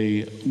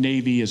 the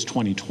navy is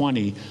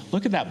 2020.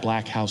 Look at that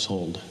black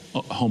household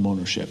home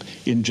ownership.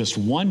 In just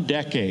one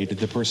decade,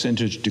 the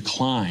percentage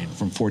declined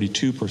from 42%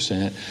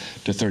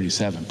 to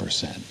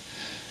 37%.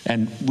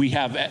 And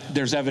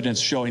there's evidence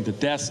showing that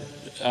that's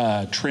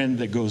a trend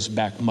that goes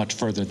back much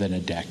further than a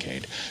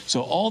decade.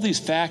 So all these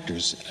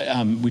factors,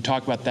 we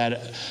talk about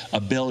that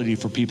ability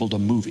for people to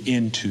move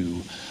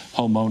into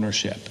home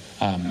ownership.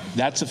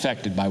 That's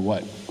affected by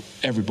what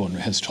everyone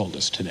has told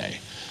us today.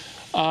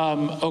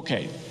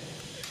 Okay.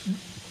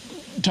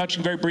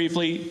 Touching very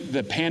briefly,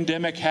 the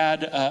pandemic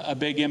had a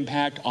big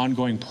impact.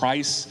 Ongoing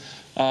price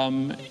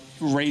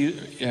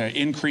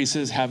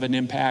increases have an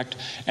impact,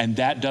 and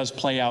that does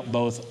play out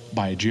both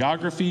by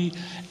geography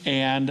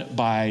and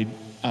by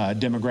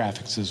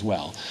demographics as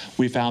well.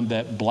 We found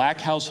that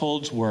black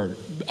households were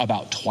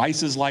about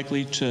twice as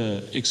likely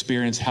to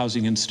experience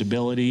housing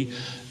instability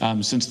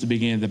since the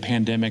beginning of the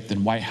pandemic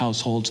than white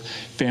households.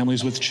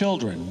 Families with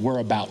children were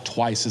about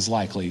twice as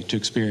likely to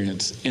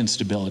experience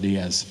instability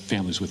as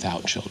families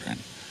without children.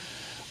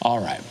 All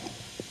right.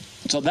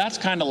 So that's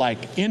kind of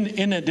like,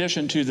 in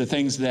addition to the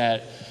things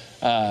that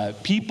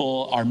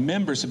our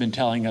members have been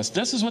telling us,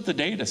 this is what the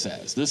data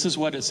says. This is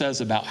what it says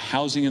about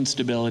housing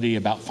instability,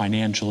 about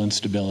financial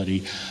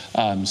instability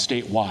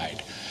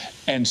statewide.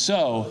 And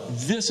so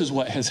this is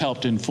what has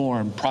helped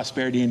inform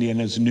Prosperity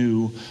Indiana's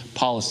new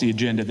policy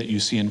agenda that you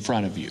see in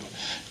front of you.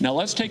 Now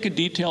let's take a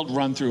detailed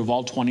run through of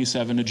all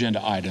 27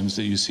 agenda items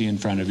that you see in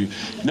front of you.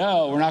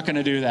 No, we're not going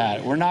to do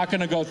that. We're not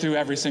going to go through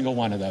every single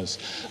one of those.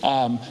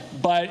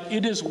 But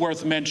it is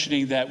worth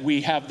mentioning that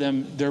we have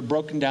them, they're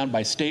broken down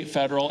by state,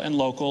 federal, and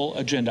local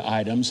agenda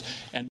items.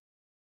 And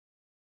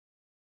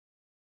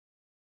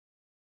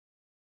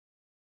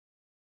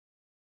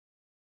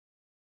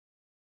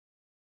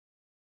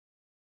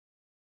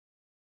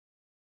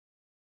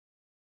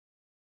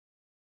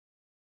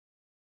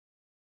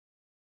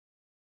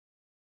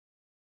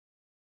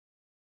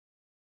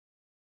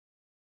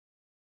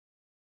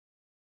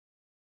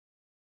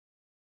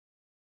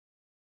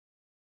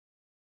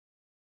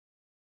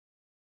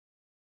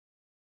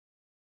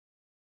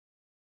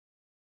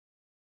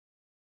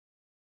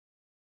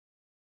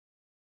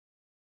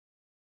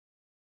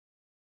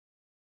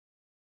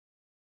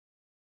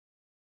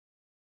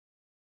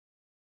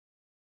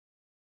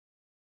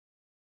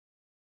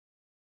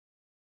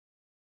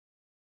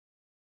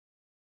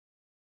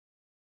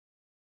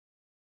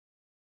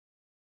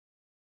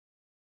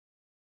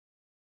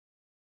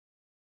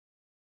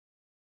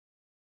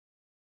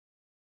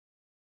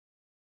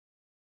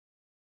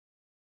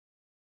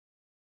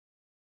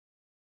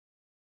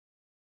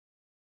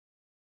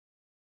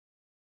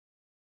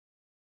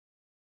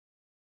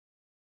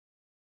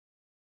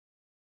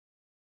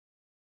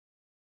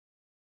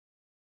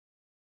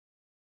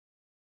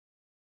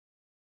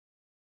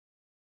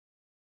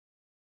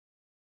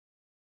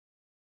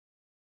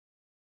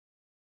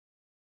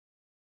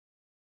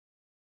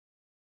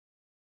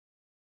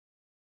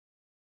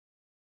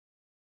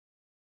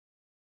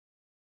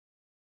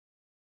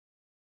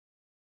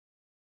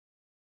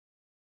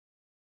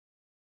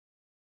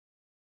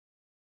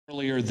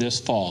earlier this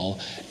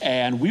fall,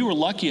 and we were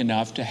lucky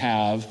enough to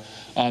have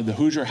the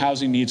Hoosier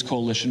Housing Needs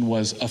Coalition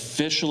was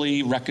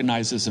officially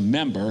recognized as a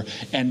member,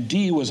 and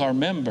Dee was our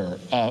member,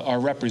 our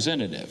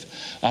representative.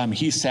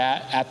 He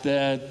sat at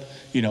the,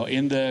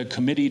 in the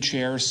committee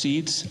chair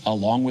seats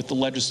along with the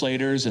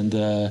legislators and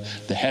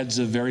the heads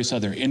of various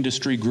other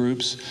industry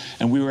groups,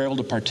 and we were able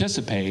to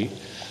participate.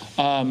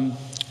 And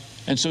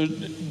so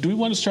do we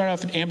want to start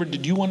off, Amber,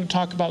 did you want to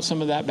talk about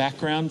some of that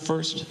background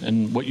first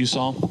and what you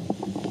saw?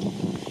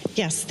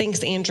 Yes,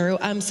 thanks, Andrew.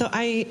 So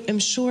I am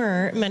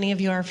sure many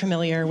of you are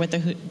familiar with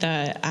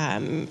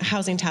the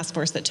housing task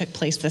force that took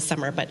place this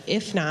summer, but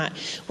if not,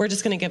 we're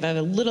just going to give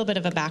a little bit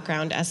of a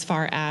background as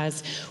far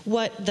as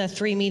what the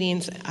 3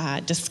 meetings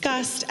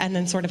discussed and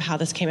then sort of how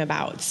this came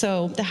about.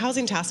 So the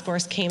housing task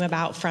force came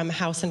about from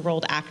House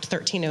Enrolled Act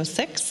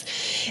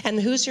 1306, and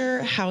the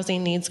Hoosier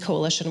Housing Needs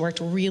Coalition worked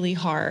really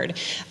hard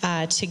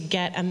to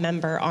get a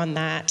member on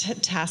that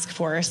task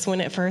force. When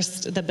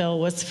the bill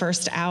was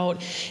first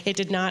out, it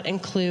did not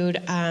include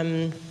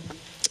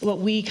what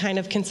we kind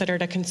of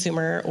considered a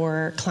consumer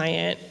or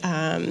client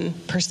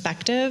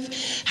perspective.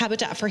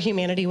 Habitat for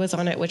Humanity was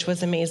on it, which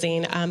was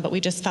amazing, but we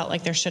just felt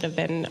like there should have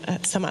been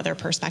some other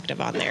perspective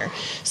on there.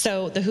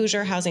 So the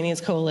Hoosier Housing Needs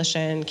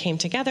Coalition came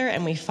together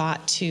and we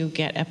fought to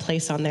get a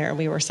place on there, and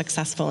we were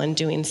successful in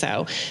doing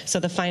so. So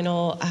the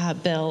final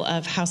bill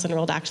of House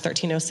Enrolled Act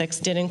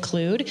 1306 did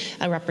include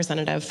a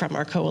representative from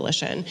our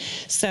coalition.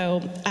 So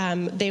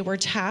they were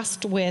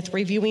tasked with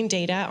reviewing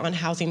data on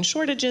housing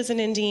shortages in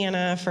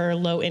Indiana for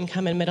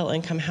low-income and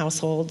middle-income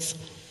households,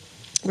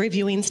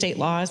 reviewing state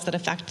laws that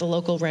affect the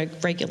local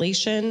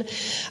regulation,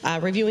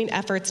 reviewing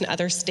efforts in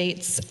other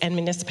states and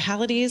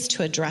municipalities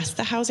to address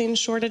the housing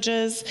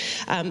shortages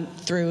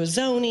through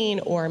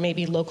zoning or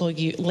maybe local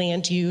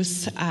land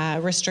use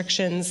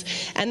restrictions,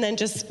 and then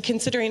just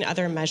considering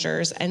other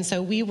measures. And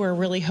so we were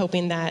really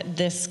hoping that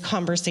this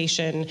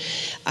conversation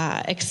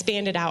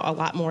expanded out a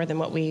lot more than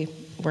what we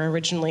were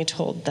originally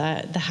told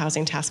the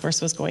Housing Task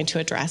Force was going to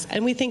address,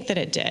 and we think that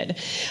it did.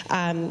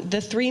 The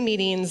 3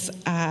 meetings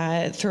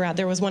throughout,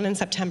 there was one in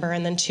September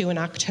and then 2 in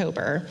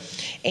October,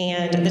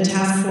 and the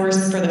task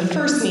force for the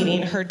first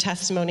meeting heard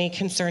testimony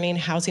concerning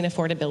housing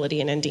affordability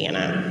in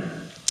Indiana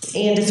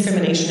and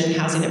discrimination in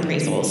housing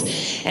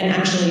appraisals. And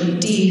actually,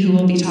 Dee, who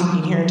will be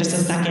talking here in just a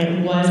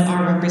second, was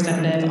our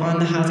representative on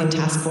the Housing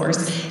Task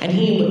Force, and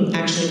he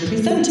actually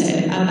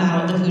presented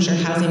about the Hoosier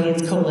Housing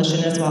Needs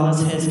Coalition as well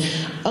as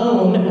his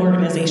own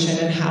organization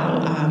and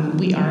how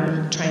we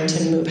are trying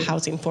to move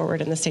housing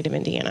forward in the state of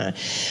Indiana.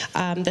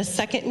 The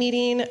second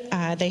meeting,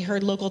 they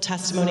heard local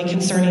testimony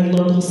concerning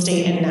local,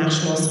 state, and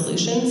national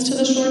solutions to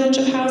the shortage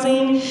of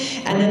housing.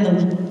 And then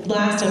the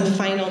last and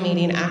final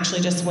meeting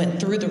actually just went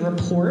through the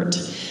report,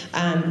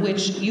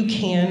 which you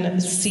can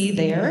see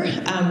there.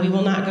 We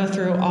will not go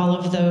through all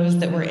of those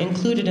that were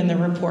included in the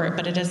report,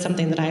 but it is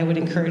something that I would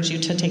encourage you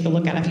to take a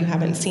look at if you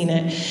haven't seen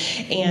it.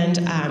 And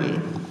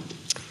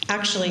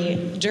actually,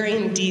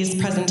 during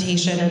Dee's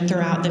presentation and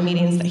throughout the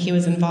meetings that he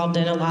was involved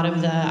in, a lot of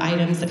the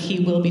items that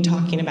he will be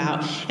talking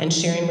about and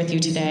sharing with you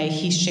today,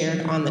 he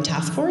shared on the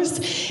task force.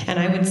 And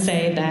I would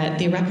say that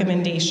the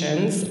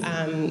recommendations,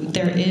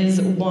 there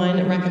is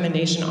one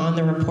recommendation on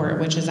the report,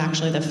 which is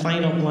actually the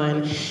final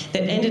one,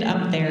 that ended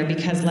up there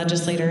because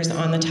legislators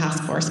on the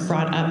task force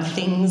brought up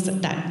things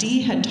that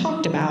Dee had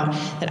talked about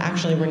that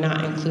actually were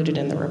not included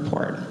in the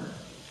report.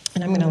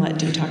 And I'm going to let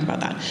Dee talk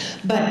about that.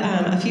 But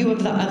a few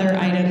of the other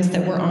items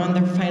that were on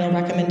the final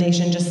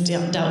recommendation just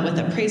dealt with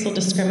appraisal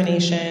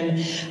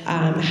discrimination,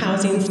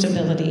 housing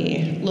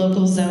stability,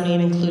 local zoning,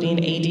 including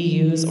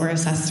ADUs or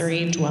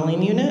accessory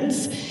dwelling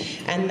units.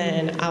 And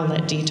then I'll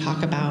let Dee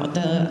talk about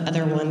the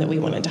other one that we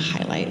wanted to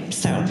highlight.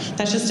 So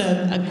that's just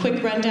a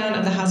quick rundown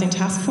of the Housing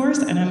Task Force,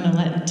 and I'm going to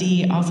let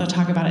Dee also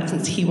talk about it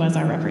since he was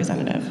our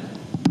representative.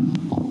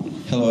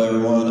 Hello,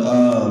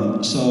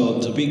 everyone.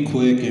 So to be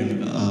quick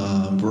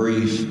and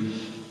brief,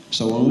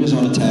 so when we was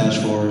on the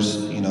task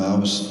force, I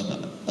was,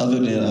 other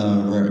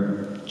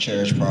than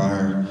Cherish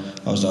Pryor,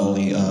 I was the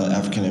only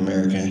African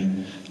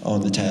American on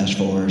the task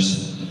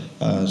force.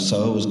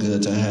 So it was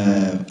good to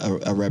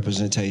have a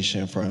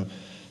representation from,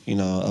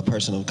 a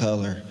person of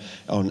color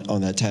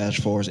on that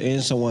task force,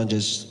 and someone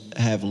just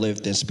have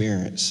lived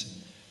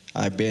experience.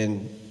 I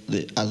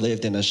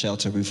lived in a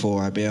shelter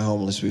before. I've been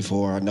homeless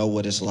before. I know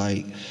what it's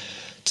like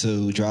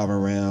to drive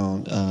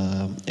around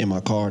in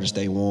my car to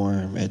stay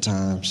warm at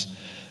times.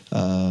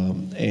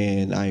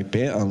 And I've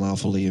been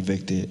unlawfully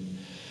evicted.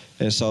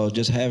 And so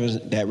just having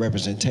that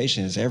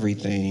representation is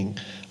everything,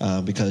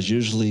 because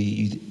usually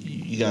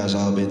you guys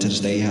all been to the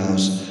State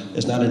House.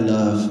 It's not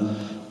enough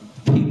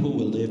people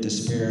with lived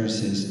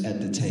experiences at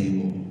the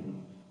table.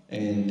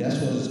 And that's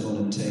what it's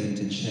going to take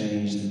to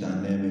change the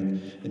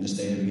dynamic in the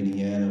state of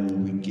Indiana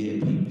when we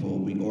get people,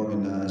 we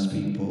organize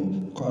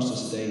people across the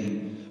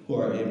state who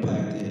are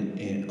impacted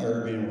in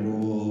urban,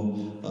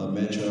 rural,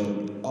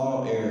 metro,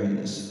 all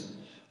areas,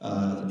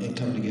 and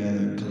come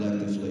together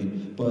collectively.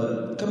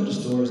 But a couple of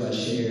stories I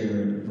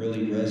shared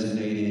really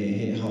resonated and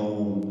hit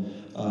home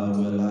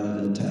with a lot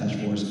of the task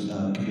force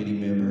committee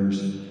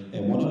members.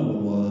 And one of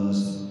them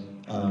was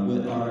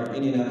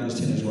this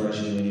tennis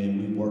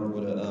regimen, we worked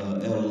with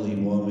an elderly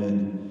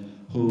woman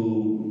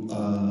who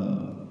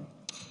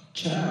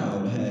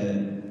child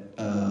had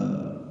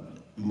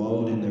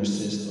mold in their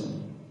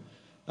system.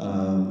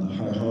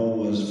 Her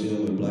home was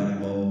filled with black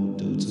mold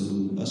due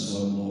to a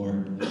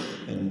slumlord,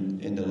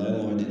 and the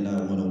landlord did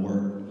not want to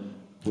work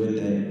with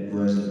that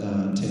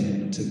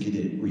tenant to get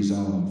it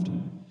resolved.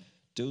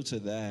 Due to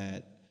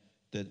that,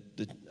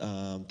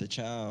 the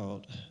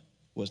child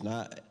was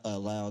not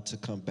allowed to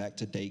come back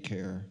to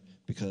daycare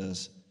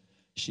because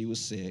she was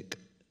sick,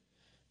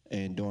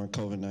 and during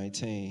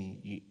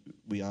COVID-19,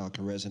 we all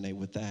can resonate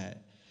with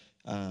that.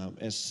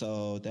 And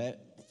so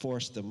that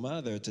forced the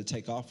mother to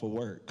take off of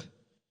work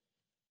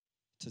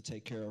to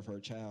take care of her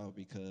child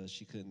because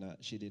she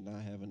did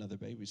not have another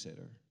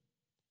babysitter,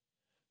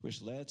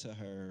 which led to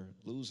her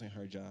losing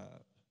her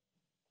job,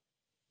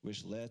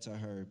 which led to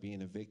her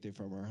being evicted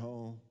from her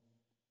home,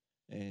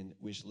 and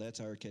which led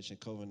to her catching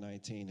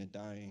COVID-19 and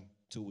dying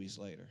 2 weeks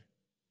later.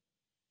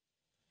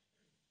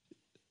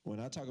 When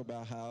I talk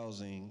about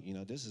housing, you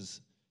know, this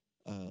is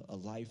a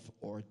life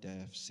or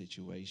death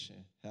situation.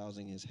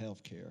 Housing is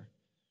healthcare.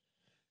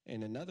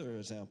 And another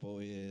example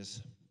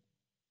is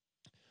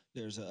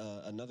there's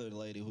another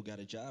lady who got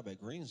a job at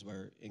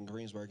Greensburg,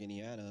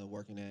 Indiana,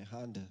 working at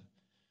Honda.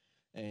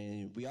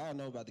 And we all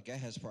know about the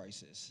gas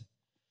prices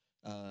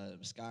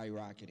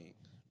skyrocketing.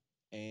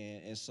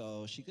 And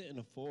so she couldn't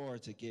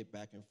afford to get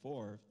back and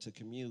forth to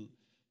commute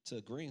to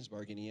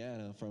Greensburg,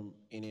 Indiana from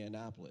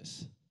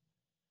Indianapolis.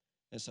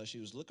 And so she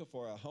was looking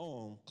for a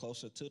home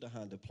closer to the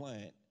Honda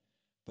plant,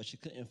 but she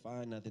couldn't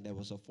find nothing that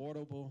was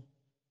affordable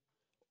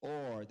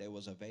or that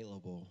was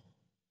available.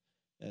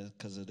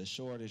 Because of the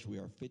shortage, we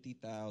are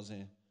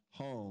 50,000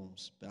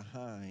 homes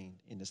behind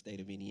in the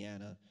state of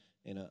Indiana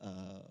in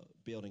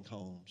building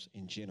homes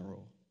in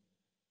general.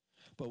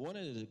 But one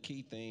of the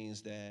key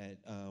things that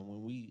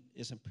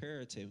it's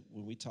imperative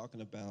when we're talking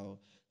about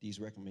these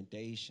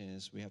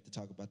recommendations, we have to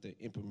talk about the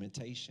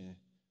implementation,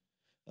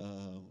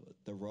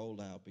 the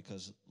rollout,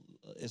 because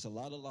it's a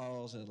lot of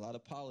laws and a lot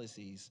of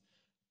policies,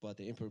 but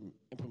the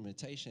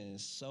implementation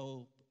is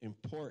so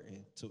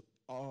important to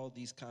all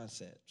these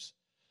concepts.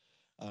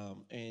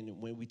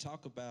 And when we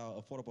talk about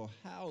affordable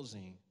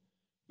housing,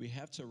 we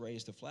have to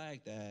raise the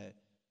flag that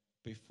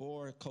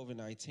before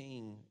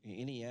COVID-19 in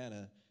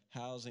Indiana,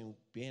 housing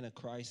being a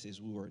crisis,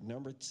 we were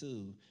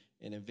 #2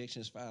 in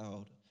evictions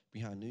filed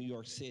behind New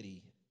York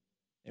City,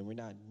 and we're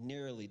not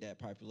nearly that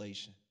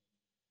population.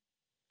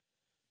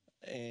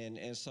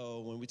 And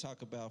so when we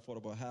talk about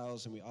affordable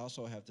housing, we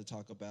also have to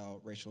talk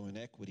about racial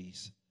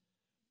inequities.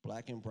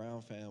 Black and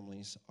brown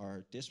families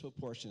are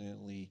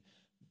disproportionately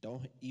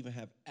don't even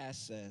have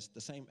the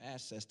same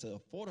access to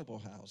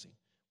affordable housing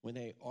when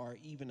they are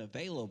even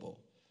available.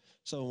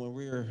 So when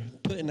we're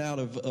putting out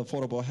of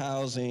affordable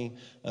housing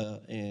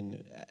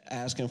and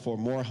asking for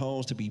more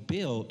homes to be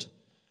built,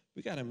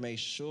 we got to make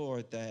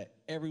sure that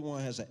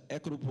everyone has an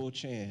equitable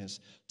chance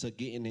to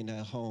getting in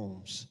their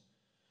homes.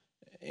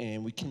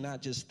 And we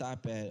cannot just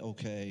stop at,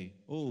 okay,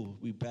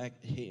 we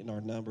back hitting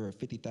our number of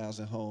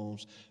 50,000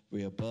 homes.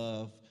 We're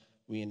above,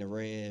 we in the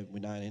red, we're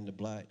not in the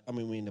black. I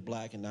mean, we're in the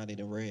black and not in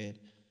the red.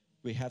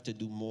 We have to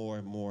do more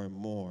and more and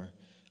more.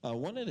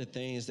 One of the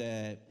things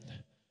that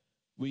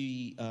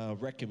we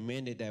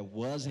recommended that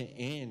wasn't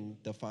in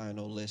the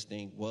final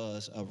listing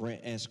was a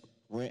rent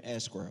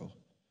escrow.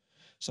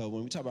 So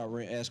when we talk about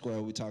rent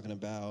escrow, we're talking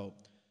about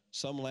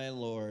some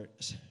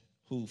landlords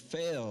who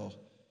fail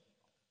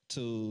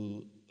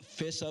to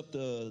fix up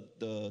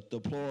the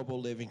deplorable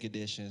living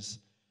conditions,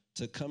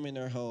 to come in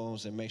their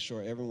homes and make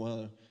sure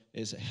everyone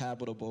is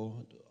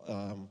habitable.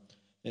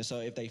 And so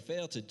if they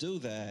fail to do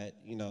that,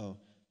 you know,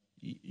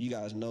 you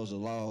guys know the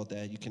law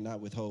that you cannot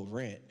withhold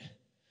rent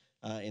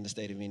in the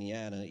state of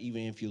Indiana,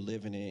 even if you're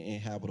living in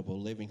inhabitable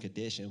living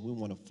conditions. We're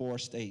one of 4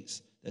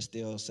 states that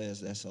still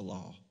says that's a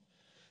law.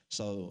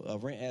 So a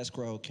rent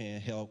escrow can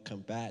help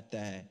combat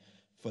that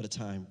for the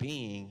time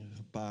being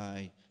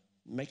by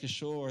making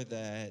sure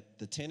that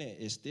the tenant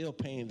is still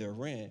paying their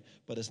rent,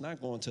 but it's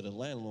not going to the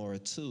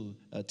landlord too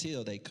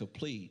until they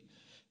complete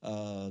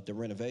the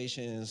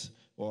renovations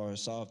or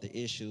solve the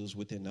issues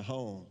within the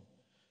home.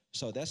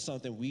 So that's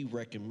something we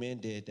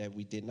recommended that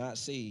we did not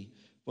see.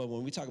 But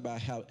when we talk about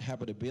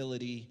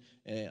habitability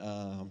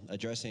and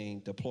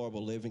addressing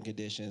deplorable living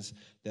conditions,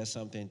 that's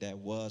something that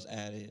was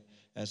added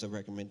as a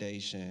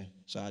recommendation.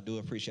 So I do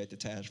appreciate the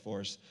task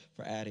force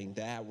for adding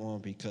that one,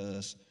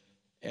 because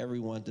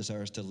everyone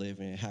deserves to live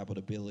in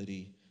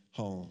habitability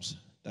homes.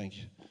 Thank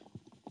you.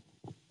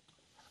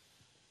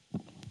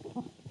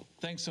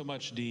 Thanks so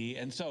much, Dee.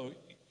 And so,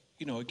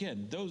 you know,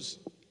 again,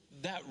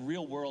 that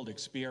real world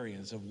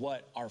experience of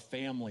what our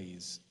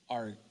families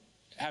are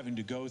having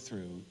to go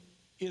through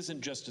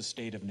isn't just a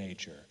state of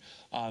nature.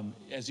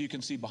 As you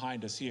can see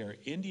behind us here,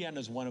 Indiana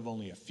is one of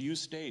only a few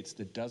states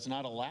that does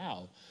not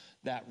allow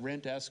that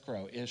rent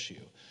escrow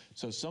issue.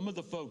 So some of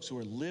the folks who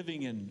are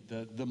living in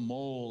the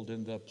mold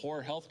and the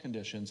poor health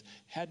conditions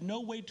had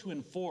no way to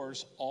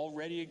enforce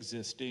already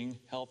existing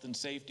health and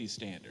safety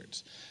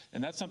standards.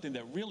 And that's something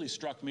that really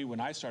struck me when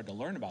I started to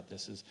learn about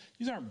this, is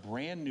these aren't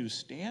brand new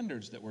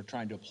standards that we're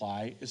trying to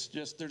apply. It's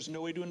just there's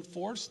no way to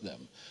enforce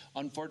them.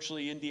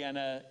 Unfortunately,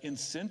 Indiana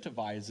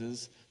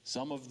incentivizes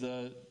some of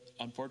the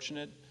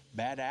unfortunate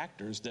bad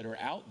actors that are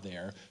out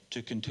there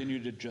to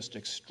continue to just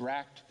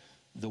extract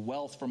the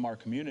wealth from our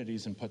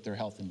communities and put their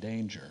health in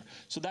danger.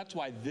 So that's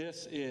why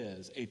this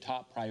is a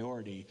top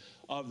priority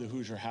of the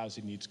Hoosier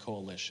Housing Needs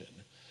Coalition.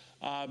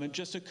 And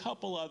just a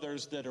couple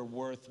others that are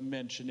worth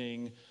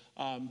mentioning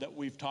that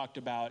we've talked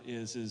about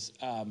is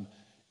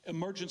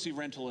emergency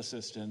rental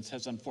assistance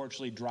has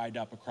unfortunately dried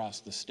up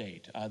across the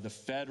state. The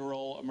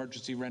federal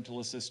emergency rental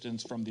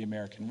assistance from the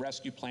American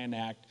Rescue Plan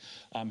Act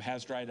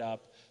has dried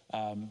up.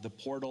 The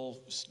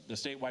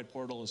statewide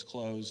portal is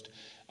closed.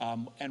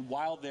 And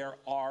while there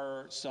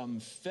are some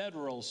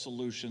federal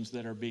solutions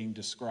that are being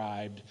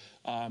described,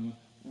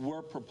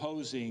 we're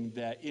proposing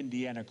that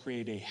Indiana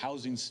create a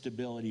housing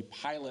stability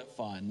pilot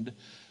fund.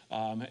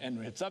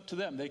 And it's up to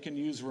them. They can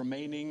use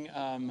remaining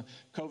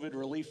COVID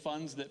relief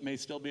funds that may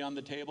still be on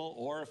the table,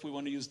 or if we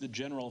want to use the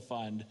general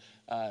fund,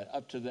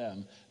 up to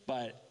them.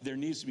 But there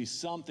needs to be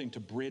something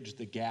to bridge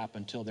the gap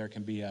until there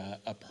can be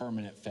a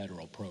permanent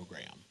federal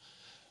program.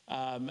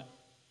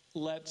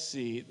 Let's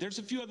see. There's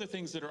a few other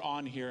things that are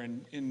on here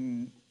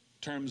in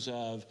terms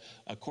of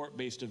a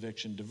court-based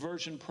eviction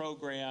diversion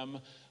program.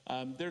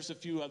 There's a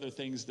few other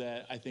things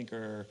that I think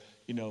are,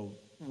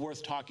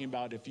 worth talking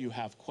about if you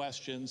have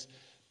questions.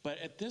 But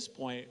at this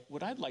point,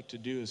 what I'd like to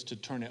do is to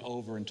turn it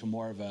over into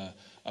more of a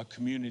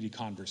community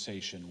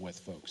conversation with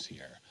folks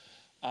here.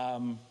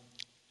 And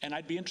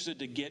I'd be interested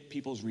to get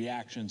people's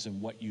reactions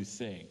and what you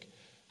think.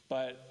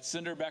 But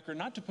Senator Becker,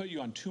 not to put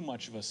you on too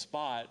much of a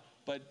spot,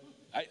 but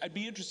I'd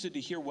be interested to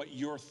hear what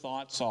your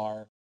thoughts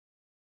are.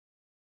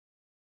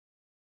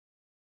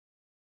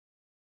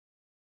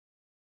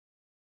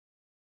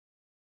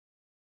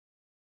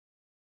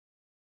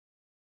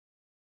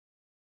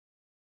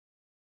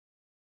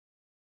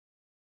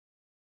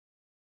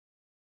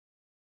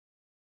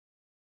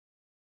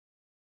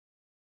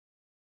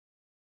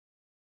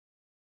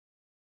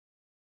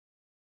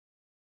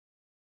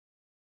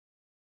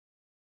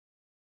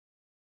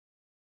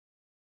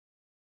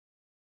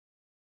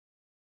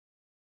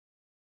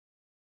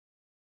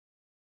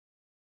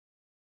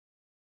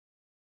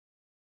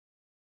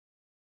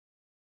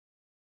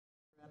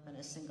 Up in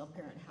a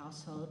single-parent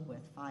household with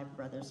 5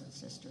 brothers and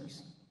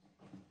sisters,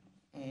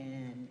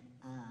 and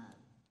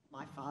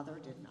my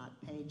father did not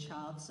pay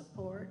child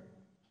support.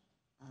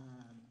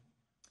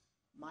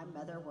 My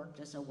mother worked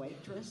as a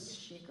waitress.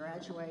 She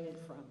graduated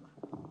from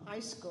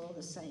high school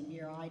the same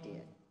year I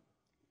did.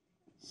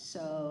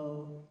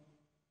 So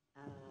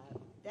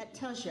that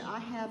tells you I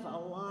have a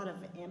lot of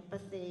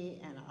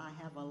empathy and I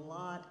have a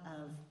lot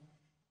of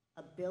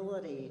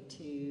ability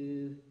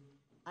to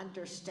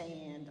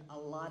understand a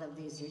lot of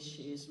these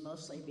issues,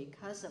 mostly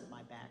because of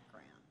my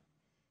background.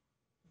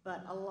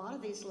 But a lot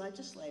of these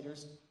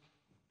legislators,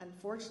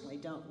 unfortunately,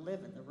 don't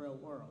live in the real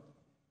world.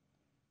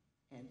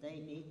 And they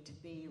need to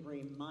be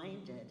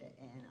reminded,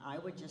 and I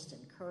would just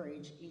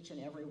encourage each and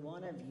every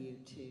one of you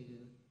to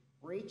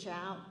reach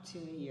out to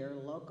your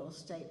local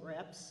state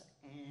reps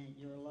and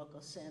your local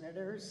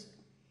senators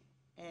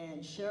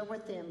and share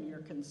with them your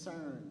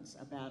concerns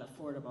about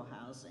affordable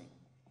housing.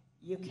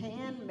 You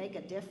can make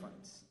a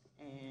difference.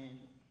 And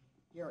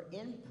your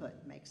input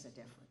makes a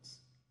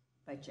difference,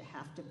 but you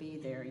have to be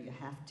there. You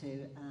have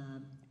to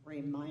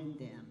remind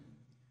them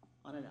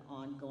on an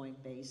ongoing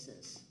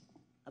basis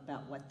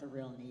about what the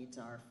real needs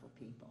are for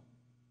people.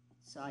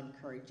 So I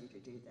encourage you to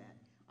do that.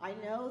 I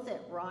know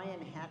that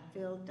Ryan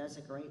Hatfield does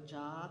a great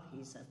job.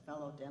 He's a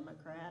fellow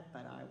Democrat,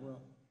 but I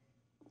will,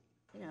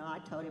 I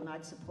told him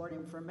I'd support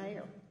him for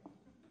mayor.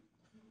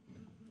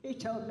 He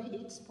told me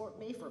he'd support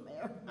me for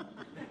mayor.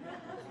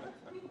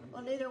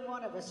 Well, neither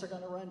one of us are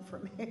going to run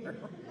for mayor.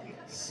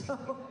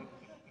 So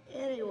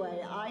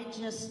anyway, I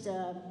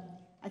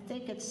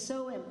think it's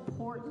so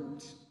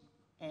important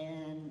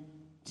and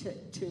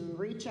to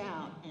reach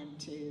out and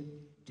to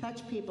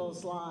touch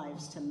people's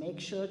lives to make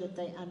sure that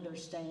they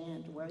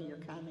understand where you're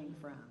coming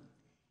from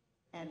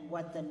and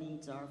what the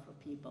needs are for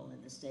people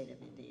in the state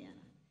of Indiana.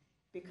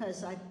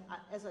 Because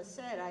as I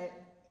said,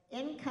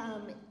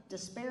 income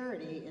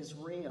disparity is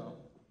real.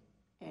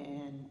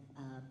 And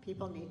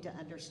people need to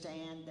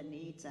understand the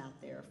needs out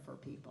there for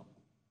people.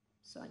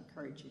 So I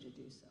encourage you to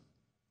do so.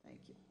 Thank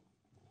you.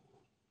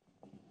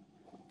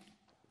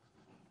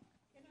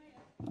 Can I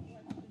ask a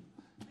question?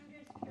 I'm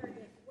just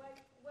curious,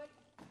 what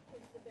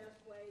is the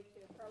best way to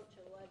approach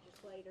a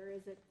legislator?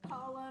 Is it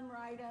call them,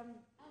 write them?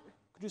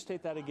 Could you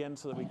state that again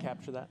so that we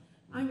capture that?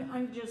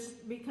 I'm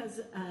just,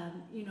 because,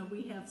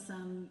 we have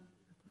some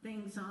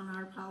things on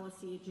our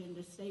policy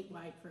agenda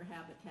statewide for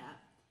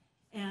habitat.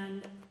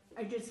 And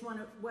I just want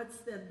to, what's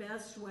the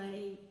best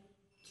way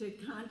to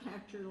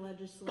contact your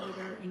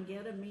legislator and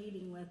get a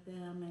meeting with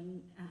them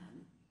and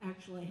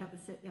actually have a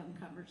sit-down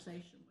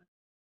conversation with them?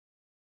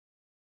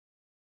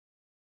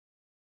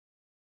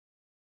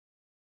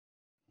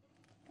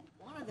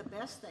 of the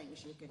best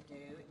things you could do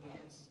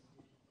is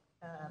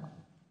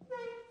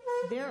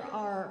there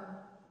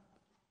are,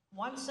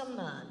 once a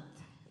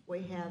month,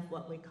 we have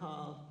what we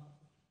call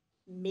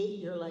meet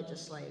your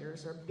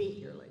legislators or beat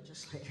your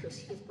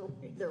legislators,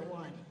 either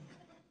one,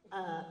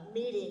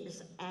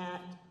 meetings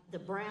at the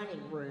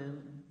Browning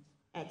Room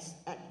at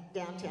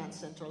Downtown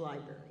Central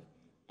Library.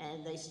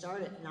 And they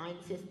start at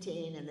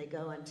 9:15 and they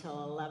go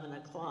until 11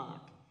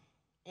 o'clock.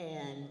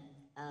 And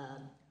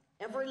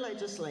every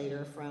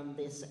legislator from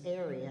this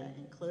area,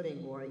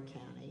 including Warren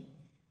County,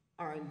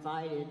 are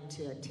invited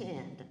to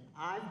attend.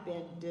 I've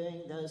been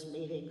doing those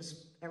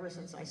meetings ever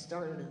since I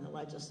started in the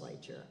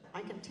legislature.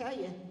 I can tell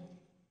you,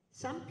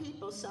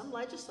 some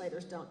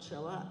legislators don't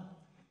show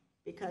up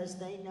because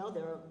they know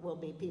there will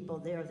be people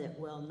there that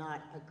will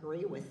not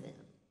agree with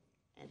them,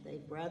 and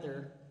they'd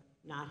rather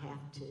not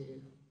have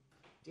to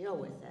deal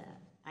with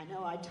that. I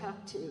know I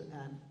talked to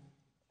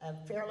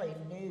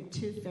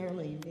two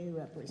fairly new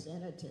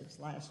representatives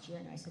last year,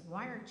 and I said,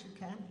 "Why aren't you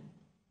coming?"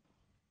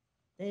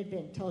 They had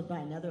been told by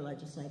another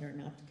legislator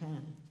not to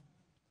come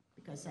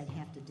because they'd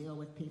have to deal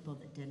with people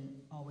that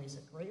didn't always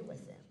agree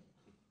with them.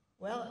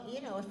 Well, you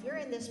know, if you're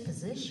in this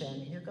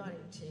position,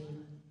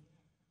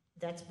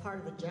 that's part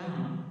of the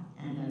job,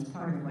 and that's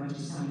part of what you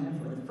sign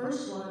up for. The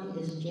first one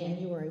is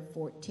January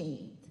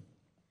 14th.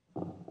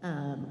 In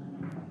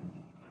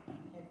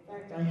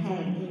fact, I had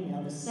an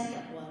email. The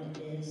second one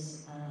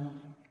is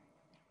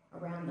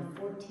around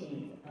the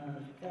 14th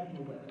of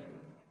February,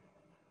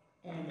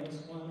 and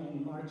there's one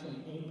in March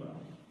and April.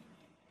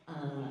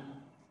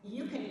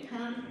 You can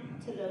come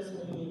to those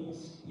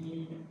meetings.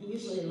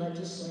 Usually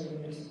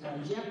legislators,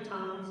 Jim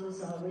Thomas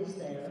is always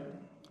there.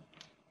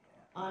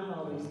 I'm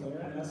always there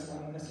unless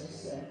one of us are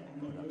sick,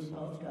 and then we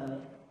both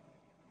go.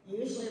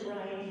 Usually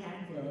Ryan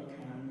Hatfield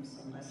comes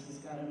unless he's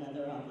got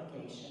another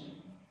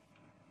obligation.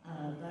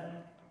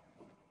 But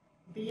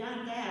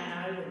beyond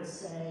that, I would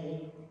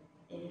say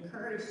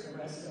encourage the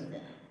rest of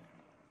them,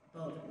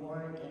 both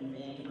Warwick and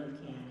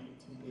Vanderbilt County,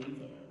 to be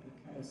there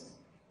because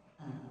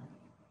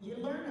you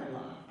learn a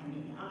lot. I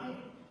mean,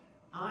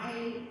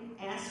 I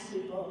ask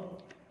people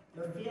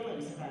their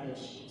feelings about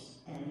issues,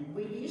 and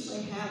we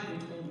usually have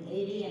between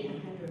 80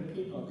 and 100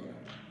 people there,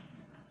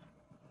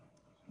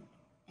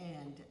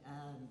 and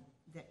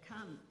that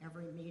come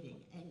every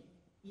meeting. And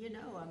you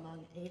know,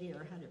 among 80 or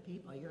 100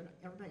 people,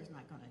 everybody's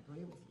not going to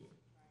agree with you.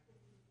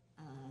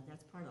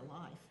 That's part of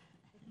life,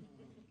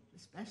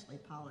 especially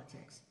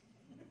politics.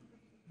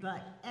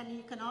 And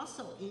you can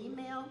also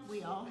email.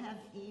 We all have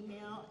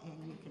email,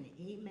 and you can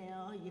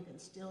email. You can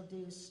still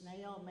do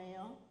snail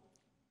mail.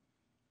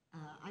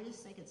 I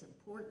just think it's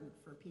important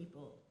for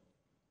people.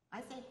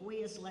 I think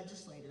we as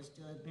legislators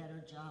do a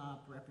better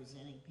job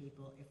representing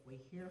people if we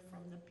hear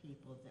from the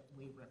people that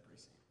we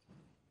represent.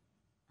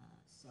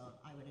 So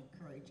I would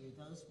encourage you,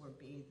 those would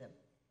be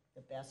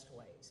the best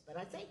ways. But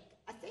I think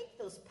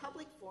those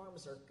public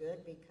forums are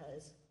good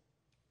because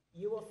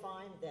you will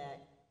find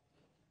that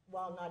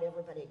while not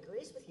everybody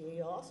agrees with you,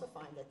 you'll also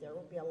find that there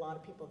will be a lot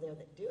of people there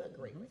that do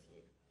agree with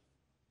you.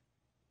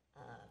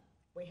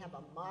 We have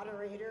a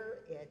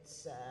moderator.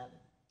 It's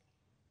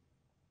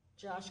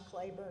Josh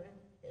Claiborne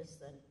is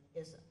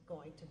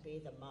going to be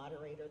the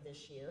moderator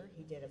this year.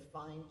 He did a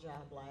fine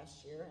job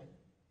last year. And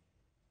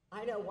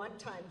I know one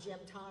time Jim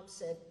Tom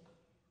said,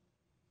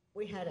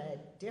 we had a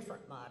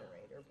different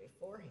moderator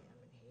before him,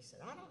 and he said,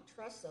 I don't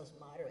trust those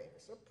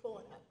moderators. They're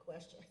pulling out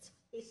questions.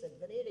 He said,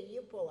 Benita,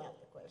 you pull out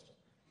the question.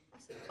 I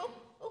said, oh,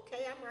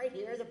 okay, I'm right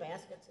here. The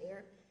basket's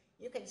here.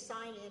 You can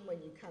sign in when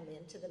you come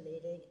into the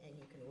meeting, and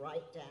you can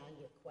write down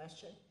your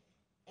question.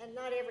 And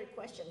not every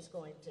question's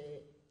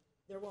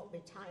there won't be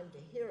time to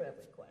hear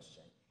every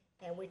question.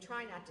 And we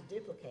try not to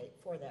duplicate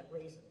for that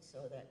reason,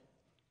 so that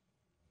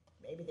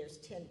maybe there's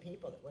 10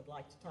 people that would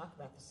like to talk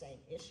about the same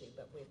issue,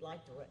 but we'd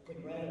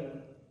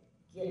rather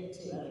get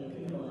to other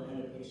people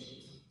and other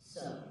issues.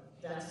 So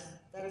that's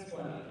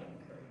what I would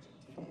encourage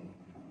you to do.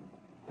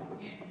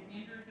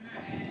 Andrew, can I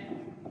add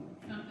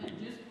something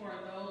just for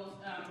those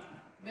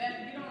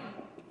that get on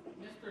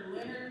Mr.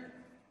 Leonard,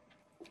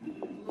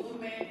 little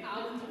man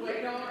Collins'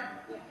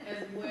 radar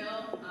as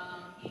well.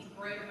 He's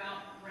great about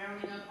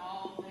rounding up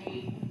all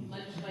the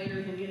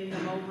legislators and getting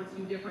them over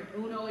to different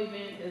UNO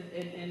events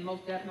and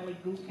most definitely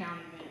Goose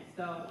County events.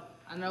 So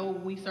I know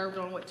we served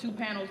on 2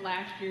 panels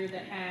last year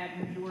that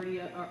had majority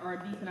or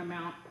a decent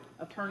amount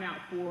of turnout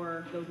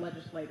for those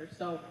legislators.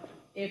 So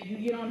if you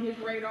get on his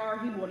radar,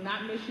 he will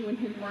not miss you in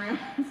his rounds,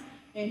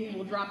 and he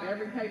will drop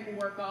every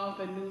paperwork off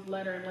and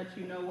newsletter and let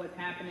you know what's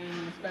happening,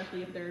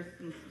 especially if there's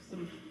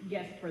some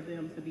guests for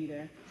them to be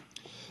there.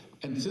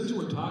 And since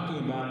we're talking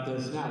about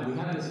this now, we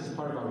have this as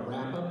part of our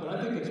wrap-up, but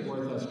I think it's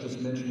worth us just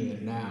mentioning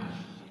it now.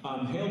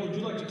 Hale, would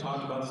you like to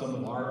talk about some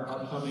of our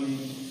upcoming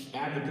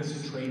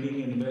advocacy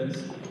training and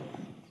events?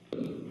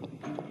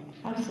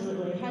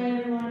 Absolutely. Hi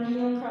everyone,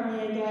 Hale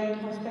Crumley again,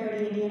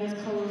 Prosperity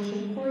Indiana's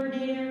Coalition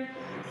Coordinator.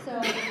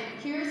 So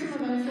here are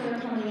some events that are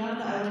coming up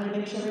that I wanted to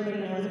make sure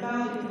everybody knows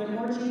about, because there are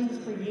more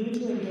chances for you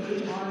to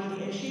engage on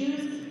these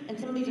issues, and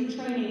some of these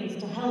are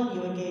trainings to help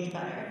you engage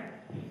better.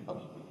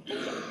 Oh, thank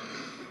you.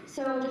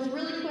 So just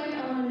really quick,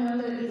 I want to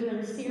note that these are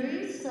in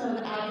series. So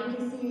the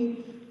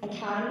Advocacy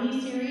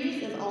Academy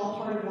series is all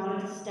part of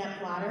one step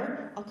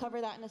ladder. I'll cover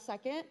that in a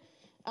second.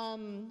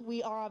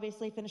 We are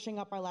obviously finishing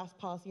up our last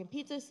Policy and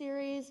Pizza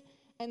series.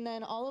 And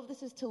then all of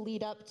this is to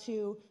lead up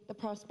to the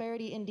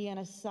Prosperity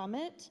Indiana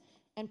Summit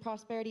and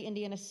Prosperity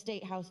Indiana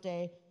State House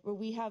Day, where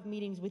we have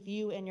meetings with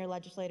you and your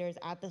legislators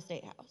at the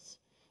State House.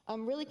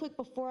 Really quick,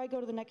 before I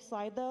go to the next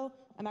slide though,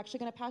 I'm actually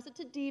gonna pass it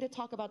to Dee to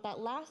talk about that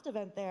last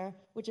event there,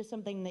 which is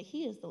something that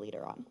he is the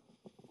leader on.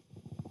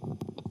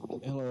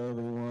 Hello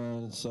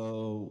everyone.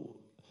 So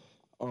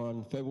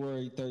on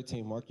February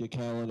 13th, mark your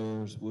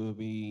calendars, we'll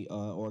be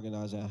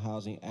organizing a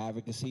Housing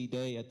Advocacy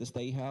Day at the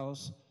State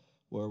House,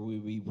 where we'll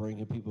be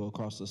bringing people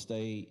across the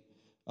state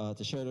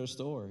to share their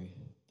story.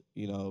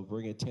 You know,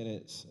 bringing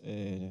tenants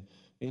and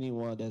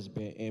anyone that's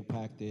been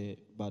impacted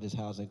by this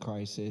housing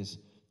crisis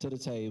to the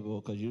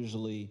table, because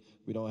usually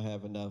we don't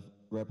have enough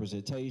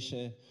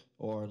representation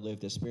or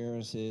lived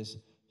experiences,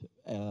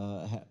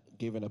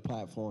 given a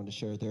platform to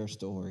share their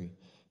story.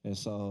 And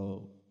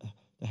so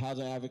the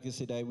Housing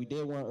Advocacy Day, we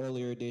did one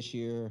earlier this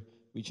year.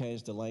 We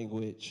changed the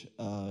language.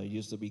 It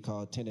used to be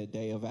called Tenant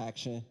Day of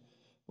Action,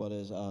 but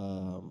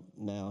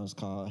now it's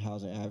called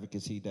Housing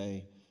Advocacy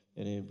Day,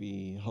 and it'll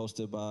be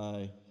hosted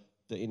by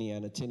the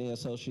Indiana Tenant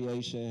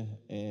Association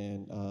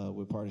and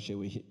with partnership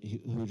with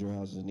Hoosier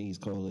Housing Needs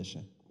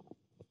Coalition.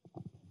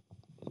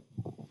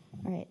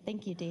 All right,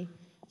 thank you, Dee.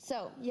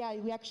 So yeah,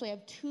 we actually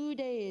have 2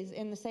 days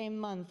in the same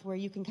month where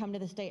you can come to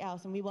the State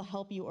House and we will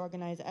help you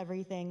organize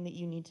everything that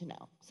you need to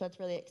know. So it's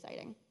really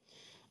exciting.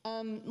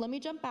 Let me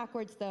jump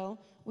backwards though.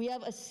 We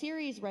have a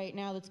series right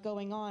now that's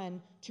going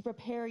on to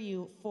prepare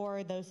you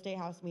for those State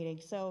House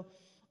meetings. So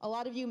a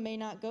lot of you may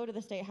not go to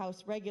the State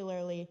House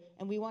regularly,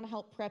 and we want to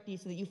help prep you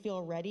so that you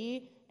feel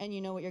ready and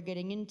you know what you're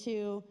getting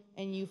into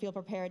and you feel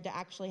prepared to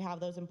actually have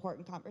those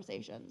important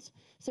conversations.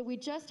 So we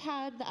just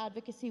had the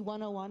Advocacy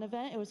 101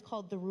 event. It was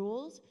called The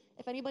Rules.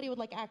 If anybody would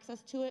like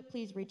access to it,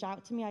 please reach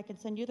out to me. I can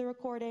send you the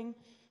recording.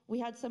 We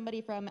had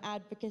somebody from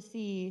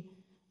Boulder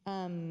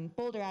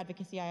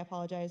Advocacy,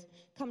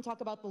 come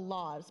talk about the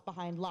laws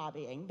behind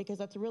lobbying, because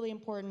that's really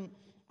important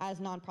as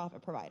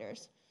nonprofit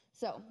providers.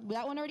 So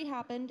that one already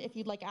happened. If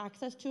you'd like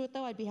access to it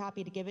though, I'd be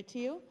happy to give it to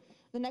you.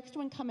 The next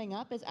one coming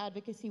up is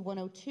Advocacy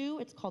 102.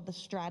 It's called The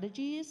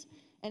Strategies.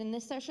 And in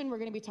this session, we're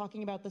gonna be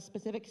talking about the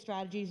specific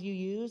strategies you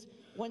use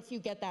once you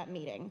get that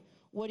meeting.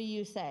 What do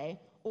you say?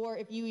 Or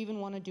if you even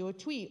wanna do a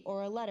tweet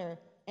or a letter,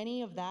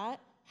 any of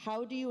that,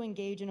 how do you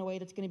engage in a way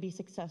that's gonna be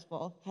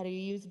successful? How do you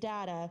use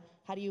data?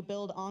 How do you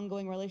build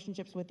ongoing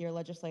relationships with your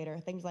legislator?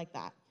 Things like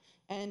that.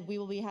 And we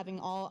will be having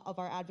all of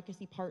our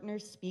advocacy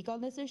partners speak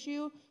on this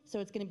issue. So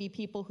it's gonna be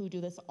people who do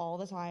this all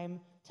the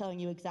time, telling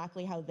you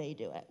exactly how they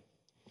do it.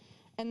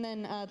 And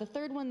then the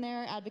third one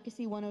there,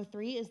 Advocacy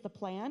 103, is the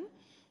plan.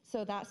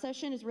 So that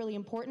session is really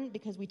important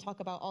because we talk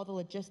about all the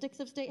logistics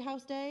of State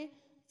House Day.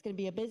 It's gonna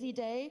be a busy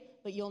day,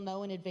 but you'll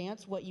know in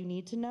advance what you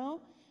need to know.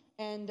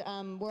 And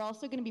we're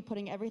also gonna be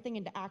putting everything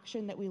into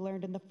action that we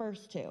learned in the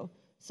first two.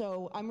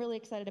 So I'm really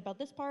excited about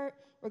this part.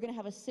 We're gonna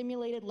have a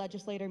simulated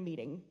legislator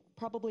meeting,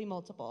 probably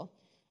multiple.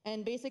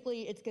 And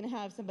basically it's gonna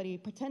have somebody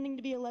pretending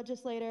to be a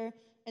legislator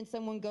and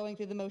someone going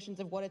through the motions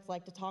of what it's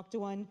like to talk to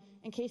one,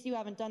 in case you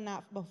haven't done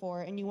that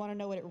before and you wanna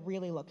know what it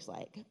really looks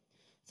like.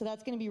 So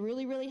that's gonna be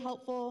really, really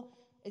helpful.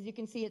 As you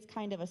can see, it's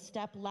kind of a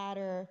step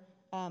ladder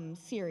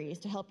series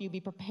to help you be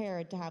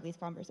prepared to have these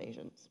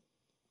conversations.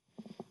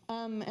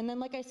 And then,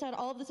 like I said,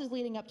 all of this is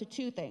leading up to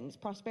two things: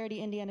 Prosperity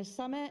Indiana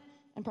Summit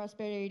and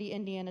Prosperity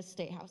Indiana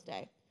State House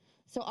Day.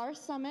 So our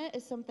summit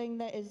is something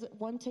that is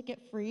one ticket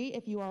free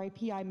if you are a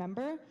PI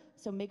member.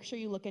 So make sure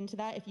you look into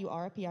that if you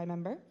are a PI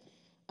member.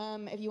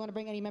 If you want to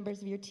bring any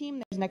members of your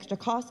team, there's an extra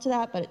cost to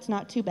that, but it's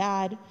not too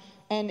bad.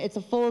 And it's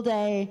a full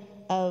day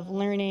of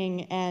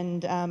learning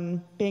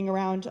and being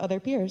around other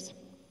peers.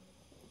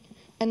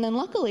 And then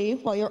luckily,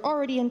 while you're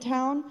already in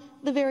town,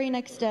 the very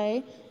next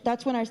day,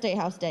 that's when our State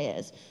House Day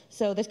is.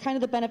 So there's kind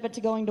of the benefit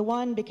to going to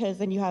one, because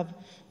then you have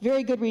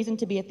very good reason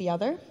to be at the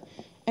other.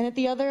 And at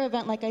the other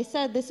event, like I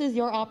said, this is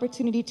your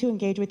opportunity to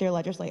engage with your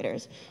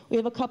legislators. We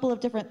have a couple of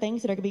different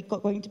things that are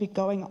going to be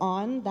going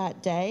on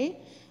that day.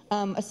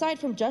 Aside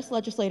from just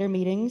legislator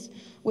meetings,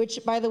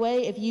 which, by the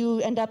way, if you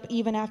end up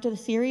even after the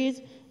series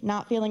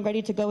not feeling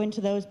ready to go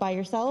into those by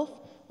yourself,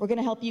 we're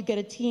gonna help you get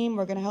a team,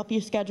 we're gonna help you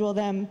schedule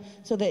them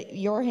so that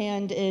your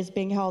hand is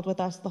being held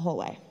with us the whole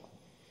way.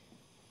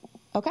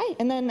 Okay,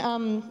 and then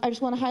I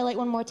just wanna highlight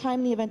one more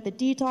time the event that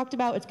Dee talked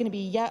about. It's gonna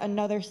be yet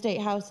another State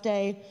House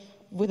Day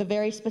with a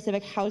very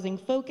specific housing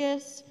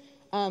focus,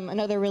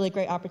 another really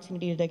great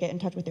opportunity to get in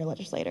touch with your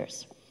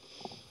legislators.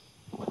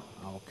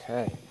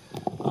 Okay.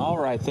 All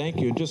right, thank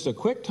you. Just a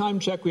quick time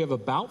check. We have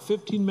about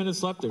 15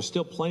 minutes left. There's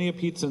still plenty of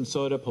pizza and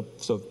soda,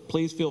 so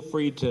please feel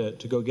free to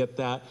go get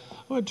that.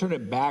 I'm going to turn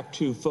it back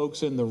to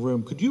folks in the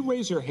room. Could you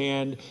raise your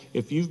hand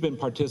if you've been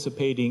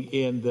participating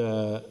in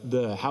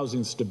the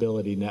Housing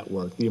Stability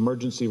Network, the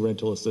Emergency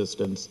Rental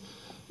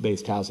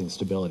Assistance-based Housing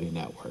Stability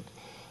Network?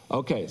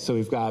 Okay, so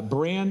we've got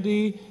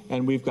Brandy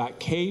and we've got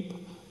Cape.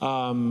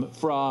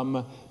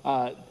 from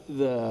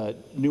the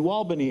New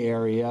Albany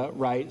area,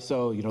 right?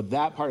 So,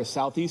 that part of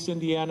Southeast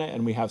Indiana,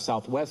 and we have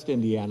Southwest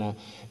Indiana.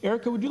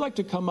 Erica, would you like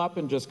to come up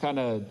and just kind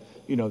of,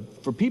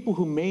 for people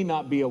who may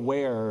not be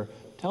aware,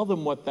 tell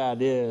them what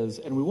that is.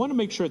 And we want to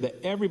make sure that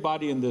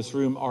everybody in this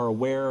room are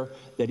aware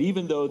that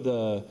even though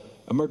the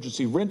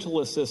emergency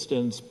rental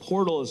assistance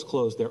portal is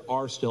closed, there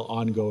are still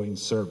ongoing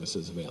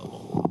services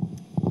available.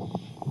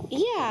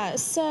 Yeah,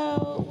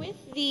 so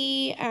with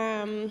the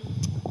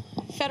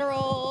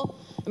federal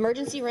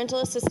emergency rental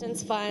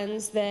assistance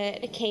funds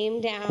that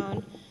came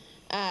down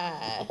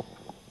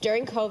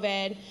during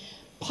COVID,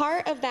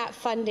 part of that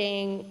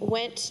funding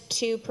went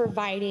to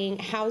providing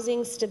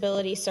housing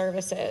stability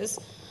services.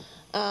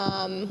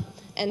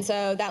 And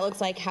so that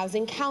looks like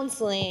housing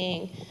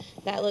counseling,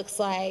 that looks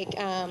like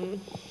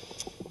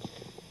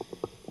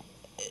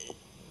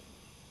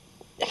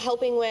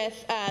helping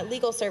with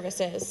legal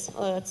services.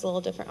 Oh, that's a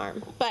little different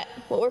arm. But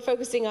what we're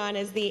focusing on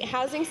is the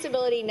Housing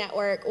Stability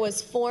Network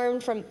was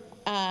formed from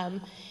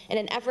in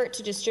an effort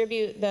to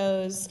distribute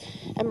those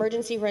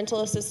emergency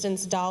rental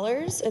assistance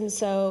dollars. And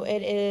so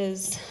it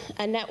is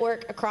a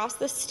network across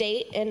the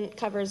state and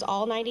covers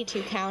all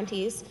 92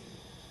 counties.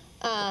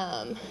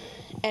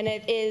 And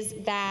it is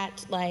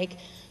that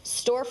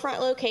storefront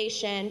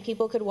location.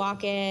 People could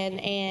walk in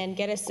and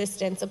get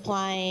assistance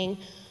applying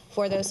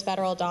for those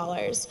federal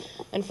dollars.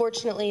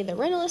 Unfortunately, the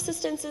rental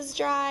assistance is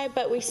dry,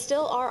 but we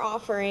still are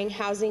offering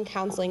housing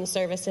counseling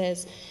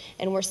services,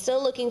 and we're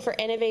still looking for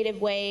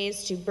innovative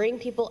ways to bring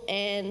people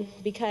in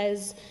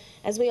because,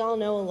 as we all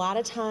know, a lot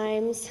of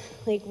times,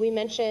 like we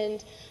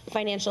mentioned,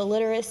 financial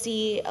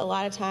literacy, a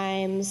lot of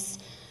times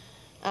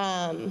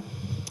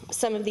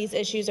some of these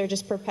issues are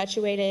just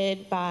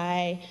perpetuated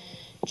by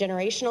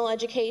generational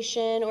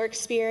education or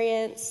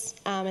experience,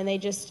 and they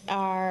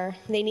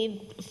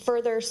need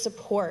further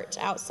support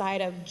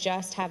outside of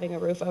just having a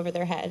roof over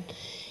their head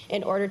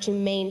in order to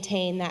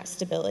maintain that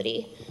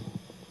stability.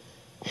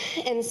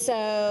 And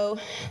so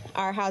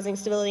our Housing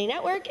Stability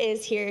Network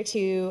is here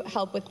to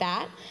help with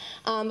that.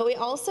 But we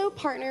also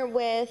partner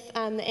with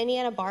the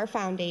Indiana Bar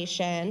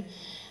Foundation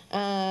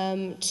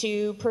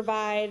to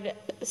provide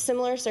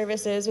similar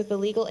services with the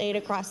legal aid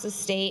across the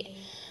state,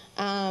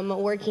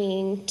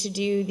 working to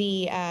do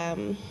the,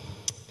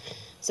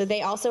 so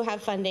they also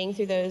have funding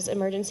through those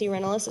emergency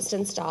rental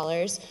assistance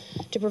dollars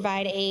to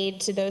provide aid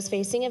to those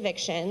facing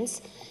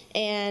evictions.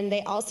 And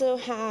they also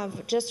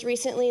have just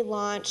recently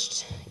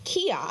launched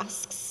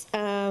kiosks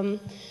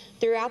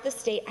throughout the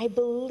state. I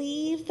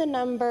believe the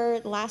number,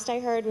 last I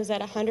heard, was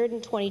at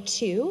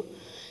 122.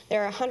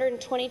 There are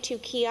 122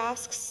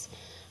 kiosks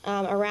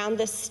around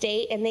the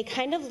state, and they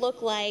kind of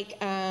look like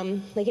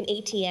an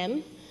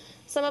ATM.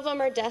 Some of them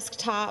are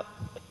desktop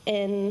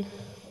in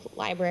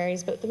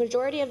libraries, but the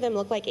majority of them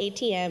look like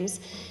ATMs.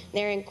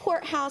 They're in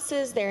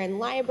courthouses, they're in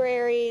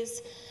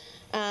libraries.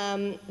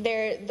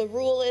 The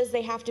rule is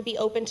they have to be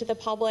open to the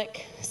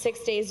public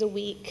 6 days a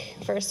week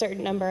for a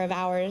certain number of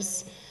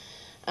hours.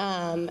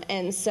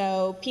 And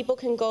so people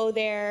can go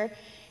there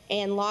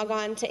and log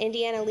on to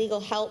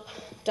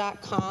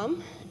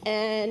indianalegalhelp.com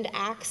and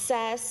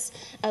access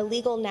a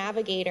legal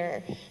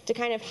navigator to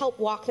kind of help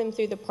walk them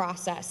through the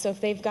process. So if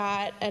they've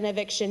got an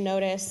eviction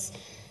notice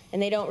and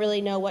they don't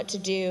really know what to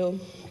do,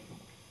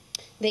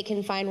 they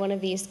can find one of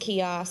these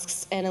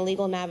kiosks and a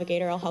legal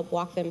navigator will help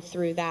walk them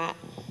through that.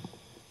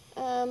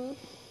 I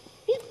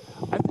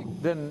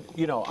think then,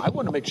 I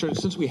want to make sure,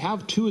 since we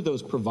have two of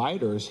those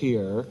providers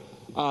here,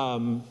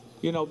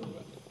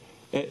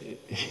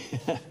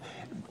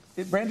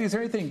 Brandy, is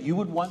there anything you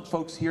would want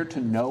folks here to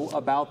know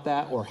about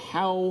that, or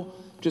how,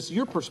 just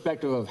your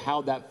perspective of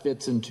how that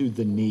fits into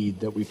the need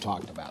that we've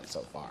talked about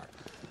so far?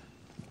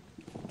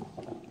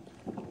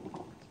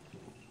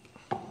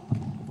 I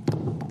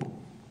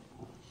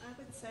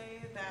would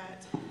say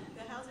that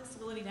the Housing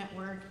Stability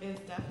Network is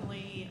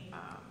definitely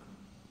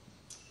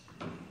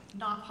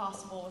not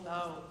possible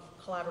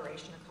without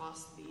collaboration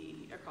across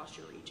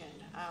your region.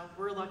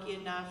 We're lucky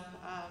enough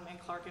in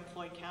Clark and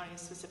Floyd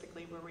counties,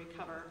 specifically where we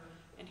cover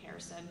in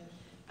Harrison,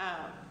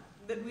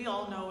 that we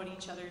all know what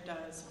each other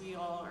does. We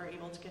all are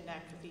able to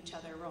connect with each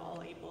other. We're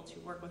all able to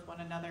work with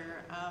one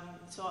another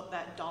so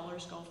that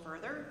dollars go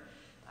further.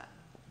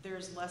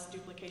 There's less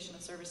duplication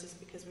of services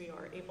because we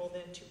are able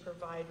then to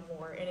provide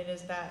more, and it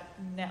is that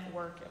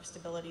network of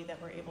stability that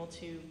we're able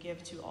to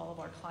give to all of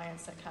our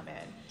clients that come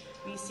in.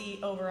 We see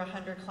over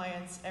 100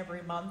 clients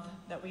every month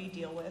that we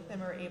deal with,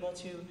 and we're able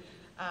to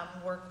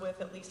work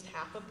with at least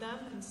half of them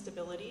in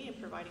stability and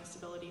providing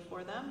stability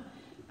for them.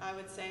 I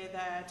would say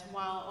that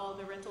while all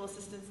the rental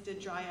assistance did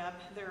dry up,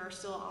 there are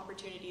still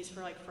opportunities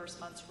for first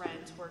month's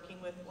rent,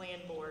 working with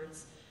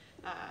landlords,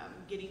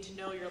 getting to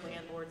know your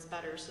landlords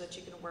better so that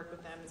you can work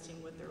with them and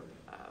seeing what they're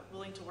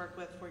willing to work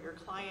with for your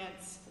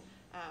clients,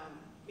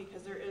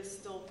 because there is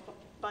still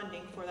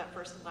funding for that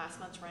first and last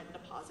month's rent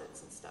and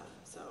deposits and stuff.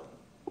 So,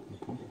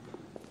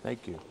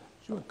 Thank you. Do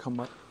you want to come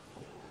up?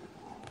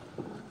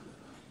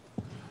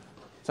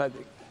 So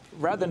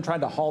rather than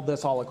trying to haul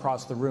this all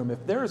across the room,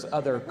 if there's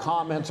other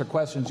comments or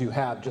questions you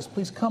have, just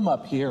please come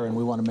up here, and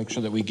we want to make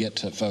sure that we get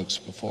to folks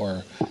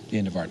before the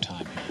end of our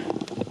time here.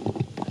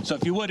 So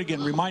if you would,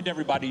 again, remind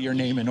everybody your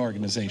name and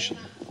organization.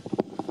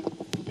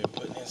 Been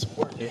putting in some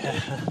work. Yeah.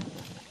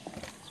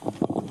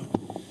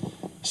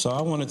 So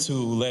I wanted to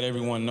let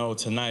everyone know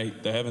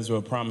tonight, the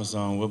Evansville Promise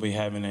Zone, we'll be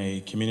having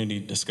a community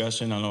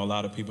discussion. I know a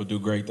lot of people do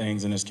great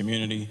things in this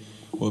community.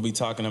 We'll be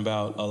talking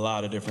about a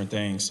lot of different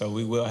things. So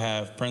we will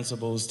have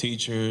principals,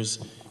 teachers,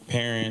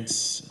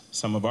 parents,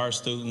 some of our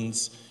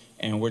students,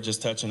 and we're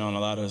just touching on a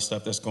lot of the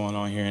stuff that's going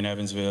on here in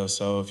Evansville.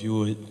 So if you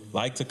would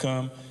like to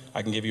come,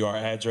 I can give you our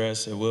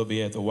address. It will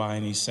be at the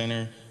Y&E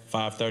Center,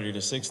 5:30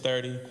 to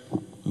 6:30.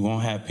 We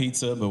won't have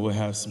pizza, but we'll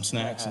have some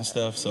snacks and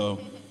stuff. So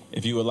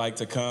if you would like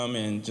to come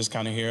and just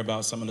kind of hear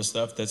about some of the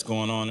stuff that's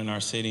going on in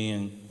our city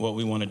and what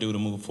we want to do to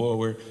move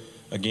forward,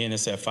 again,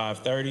 it's at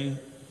 5:30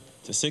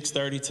 to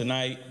 6:30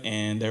 tonight,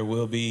 and there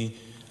will be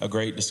a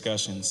great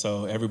discussion.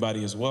 So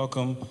everybody is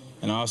welcome.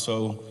 And I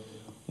also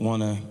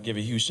want to give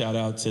a huge shout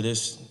out to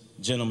this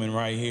gentleman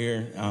right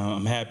here.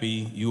 I'm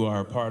happy you are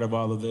a part of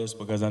all of this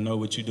because I know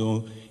what you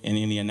do in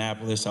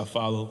Indianapolis. I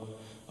follow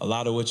a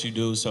lot of what you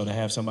do, so to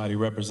have somebody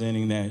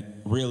representing that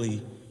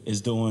really is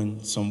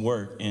doing some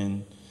work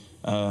in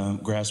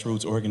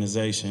grassroots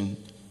organization,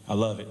 I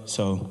love it.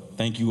 So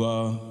thank you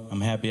all.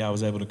 I'm happy I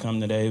was able to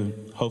come today.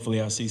 Hopefully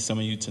I'll see some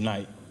of you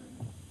tonight.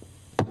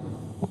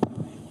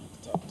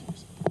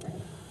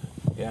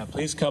 Yeah,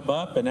 please come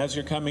up, and as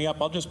you're coming up,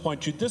 I'll just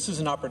point you, this is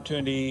an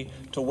opportunity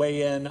to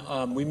weigh in.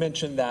 We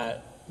mentioned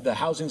that the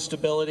housing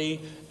stability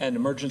and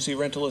emergency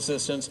rental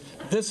assistance,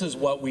 this is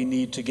what we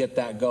need to get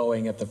that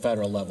going at the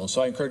federal level.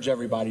 So I encourage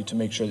everybody to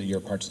make sure that you're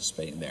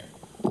participating there.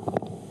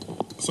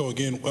 So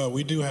again,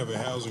 we do have a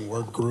housing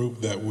work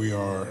group that we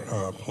are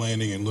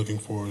planning and looking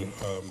for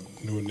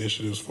new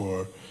initiatives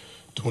for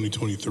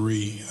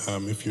 2023.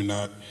 If you're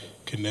not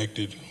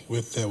connected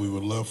with that, we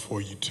would love for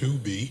you to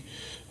be.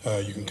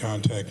 You can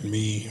contact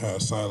me,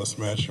 Silas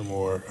Matcham,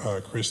 or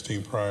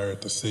Christine Pryor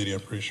at the city. I'm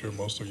pretty sure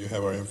most of you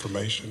have our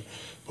information,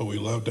 but we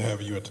love to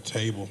have you at the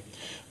table.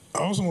 I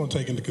also want to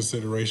take into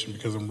consideration,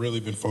 because I've really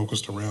been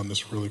focused around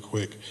this really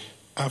quick,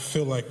 I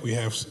feel like we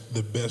have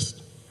the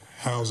best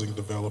housing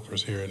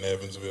developers here in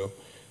Evansville.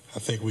 I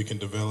think we can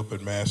develop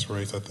at mass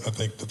rates. I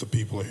think that the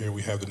people are here,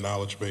 we have the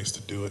knowledge base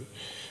to do it.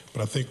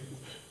 But I think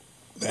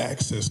the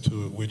access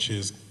to it, which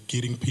is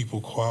getting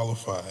people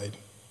qualified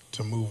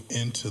to move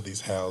into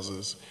these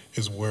houses,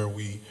 is where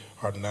we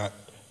are not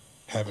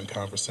having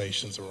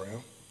conversations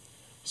around.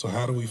 So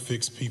how do we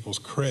fix people's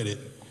credit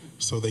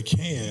so they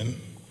can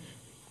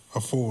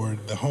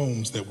afford the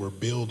homes that we're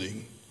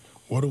building?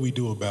 What do we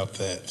do about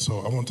that?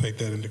 So I want to take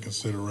that into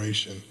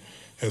consideration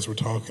as we're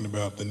talking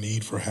about the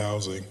need for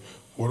housing.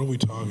 What are we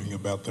talking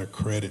about their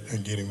credit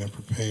and getting them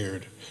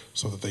prepared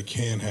so that they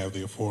can have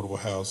the affordable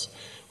house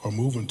or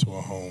move into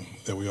a home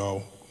that we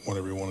all want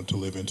everyone to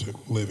live in?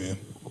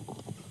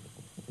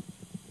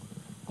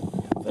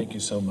 Thank you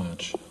so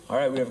much. All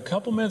right, we have a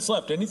couple minutes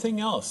left. Anything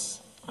else?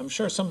 I'm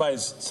sure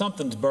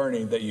something's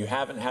burning that you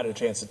haven't had a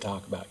chance to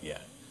talk about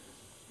yet.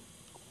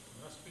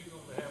 Can I speak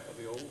on behalf of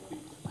the old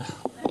people?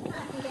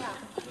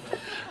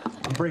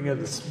 I'm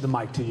bringing the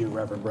mic to you,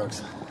 Reverend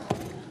Brooks.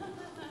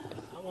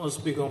 I want to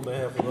speak on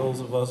behalf of those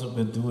of us who have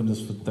been doing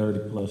this for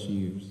 30 plus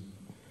years.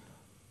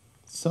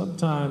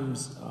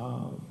 Sometimes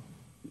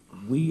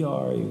we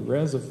are a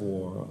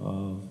reservoir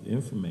of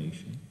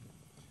information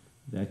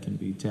that can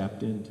be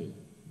tapped into.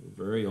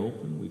 We're very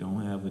open. We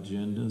don't have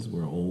agendas.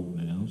 We're old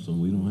now, so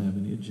we don't have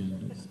any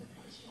agendas.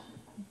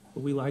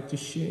 But we like to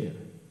share.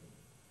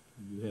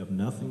 You have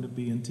nothing to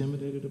be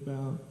intimidated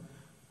about.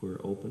 We're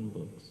open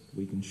books.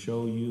 We can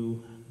show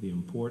you the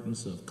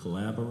importance of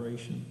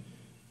collaboration.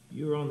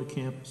 You're on the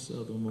campus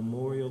of the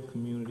Memorial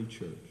Community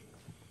Church.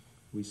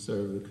 We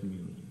serve the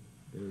community.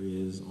 There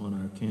is on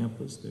our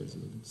campus, there's a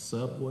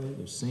subway,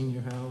 there's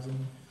senior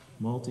housing,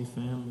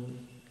 multifamily,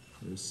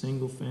 there's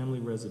single-family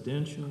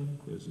residential,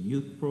 there's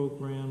youth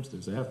programs,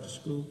 there's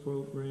after-school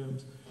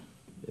programs,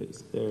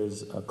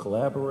 there's a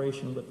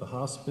collaboration with the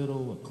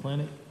hospital, a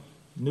clinic.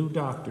 New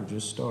doctor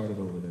just started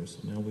over there, so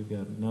now we've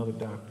got another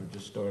doctor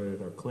just started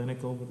at our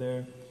clinic over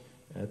there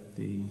at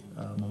the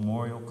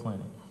Memorial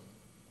Clinic.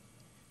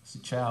 It's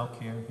a child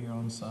care here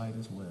on site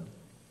as well.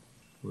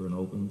 We're an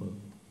open book.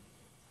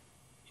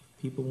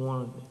 If people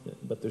want,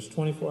 but there's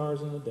 24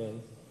 hours in a day.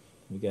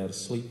 We got to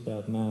sleep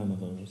about 9 of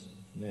those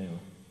now.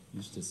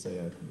 Used to say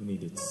I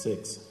needed 6.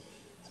 It's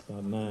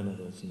about 9 of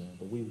those now.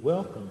 But we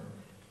welcome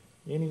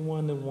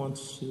anyone that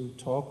wants to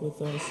talk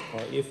with us,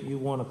 or if you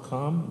want to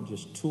come and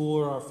just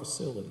tour our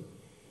facility.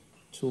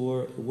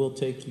 We'll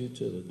take you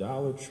to the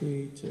Dollar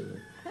Tree, to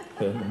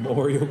the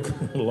Memorial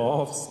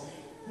Lofts.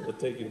 We'll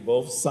take you to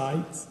both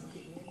sites.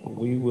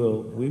 We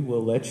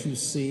will let you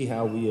see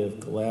how we have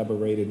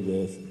collaborated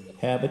with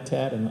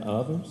Habitat and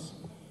others.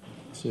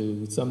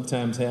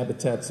 Sometimes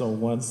Habitat's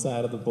on one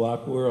side of the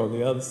block, we're on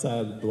the other side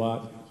of the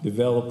block,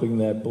 developing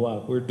that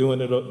block. We're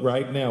doing it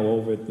right now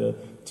over at the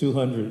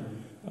 200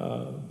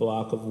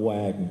 block of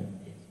Wagner.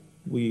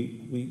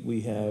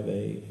 we have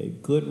a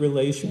good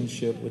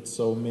relationship with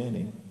so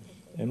many.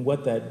 And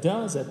what that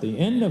does at the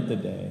end of the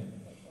day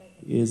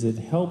is it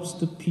helps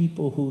the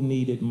people who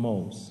need it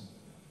most.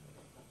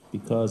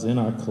 Because in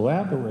our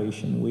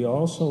collaboration, we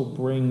also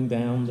bring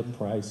down the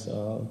price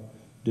of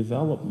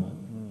development,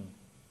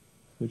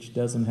 which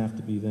doesn't have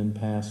to be then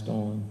passed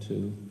on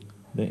to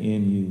the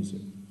end user.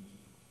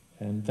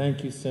 And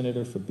thank you,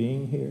 Senator, for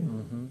being here.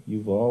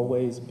 You've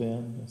always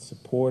been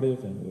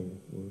supportive, and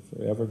we're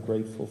forever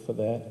grateful for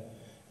that.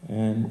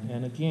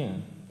 And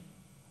again,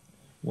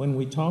 when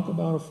we talk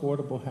about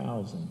affordable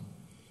housing,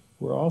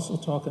 we're also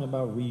talking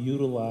about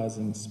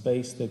reutilizing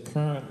space that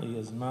currently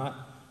is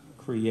not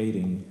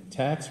creating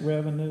tax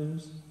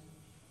revenues.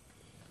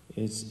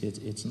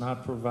 It's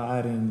not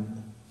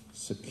providing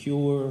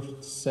secure,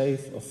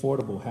 safe,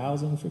 affordable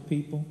housing for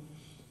people.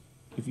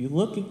 If you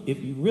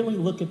really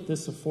look at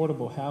this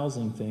affordable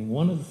housing thing,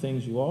 one of the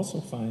things you also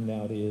find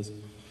out is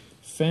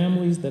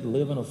families that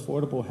live in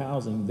affordable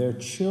housing, their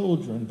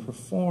children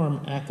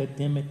perform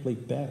academically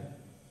better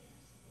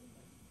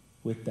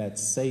with that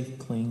safe,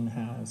 clean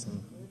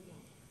housing.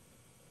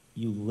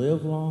 You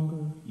live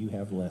longer, you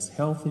have less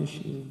health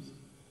issues.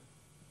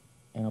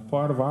 And a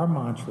part of our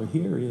mantra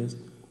here is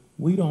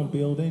we don't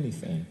build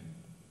anything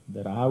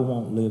that I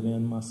won't live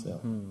in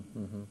myself.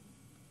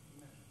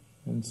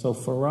 And so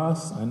for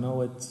us, I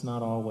know it's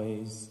not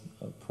always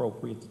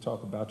appropriate to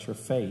talk about your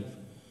faith,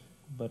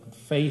 but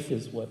faith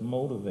is what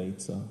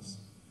motivates us.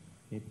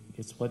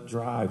 It's what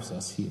drives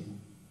us here.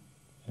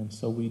 And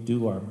so we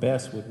do our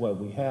best with what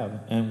we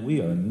have, and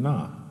we are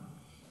not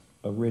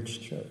a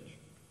rich church,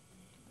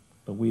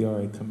 but we are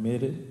a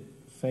committed,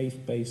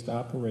 faith-based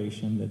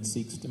operation that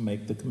seeks to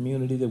make the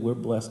community that we're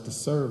blessed to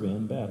serve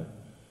in better.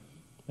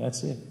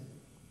 That's it.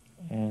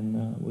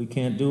 And we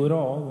can't do it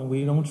all, and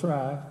we don't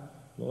try.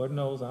 Lord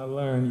knows I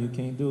learned you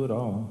can't do it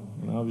all.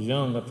 When I was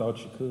young, I thought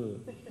you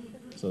could.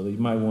 So you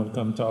might want to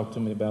come talk to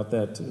me about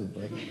that too.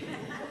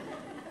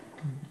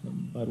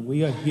 But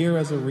we are here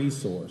as a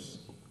resource.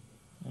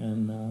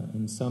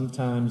 And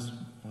sometimes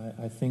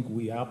I think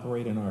we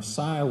operate in our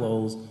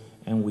silos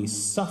and we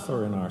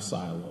suffer in our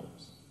silos.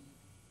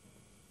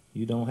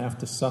 You don't have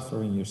to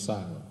suffer in your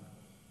silo.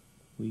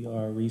 We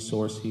are a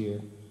resource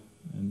here.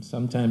 And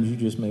sometimes you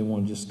just may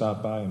want to just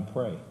stop by and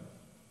pray.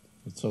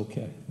 It's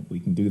okay. We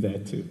can do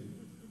that too.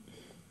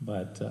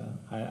 But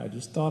I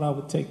just thought I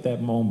would take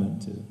that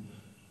moment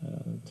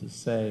to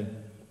say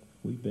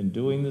we've been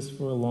doing this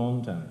for a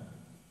long time.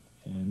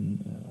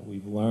 And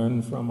we've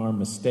learned from our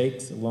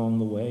mistakes along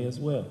the way as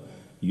well.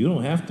 You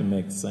don't have to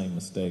make the same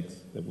mistakes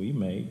that we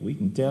made. We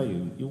can tell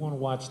you, you want to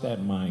watch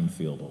that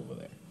minefield over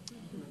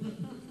there.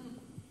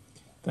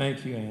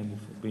 Thank you, Andy,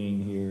 for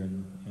being here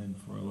and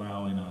for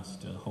allowing us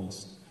to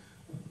host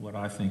what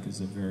I think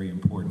is a very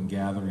important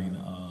gathering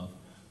of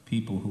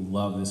people who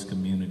love this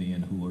community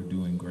and who are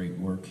doing great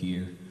work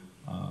here.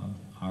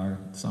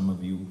 Some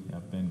of you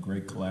have been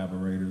great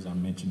collaborators. I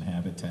mentioned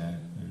Habitat.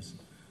 There's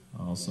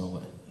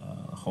also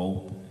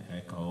Hope,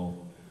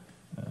 Echo,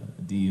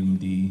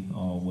 DMD,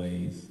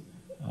 Always,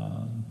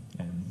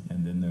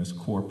 and then there's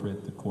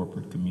the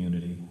corporate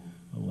community,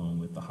 along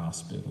with the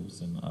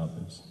hospitals and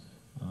others.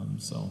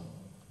 So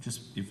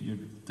just if you're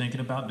thinking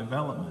about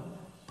development,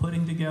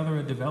 putting together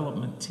a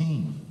development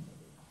team,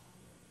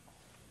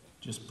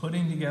 just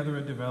putting together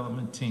a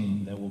development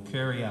team that will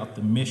carry out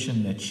the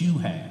mission that you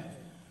have,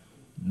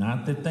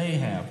 not that they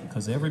have,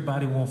 because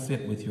everybody won't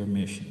fit with your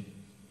mission.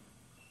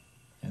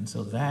 And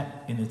so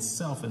that in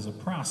itself is a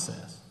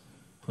process,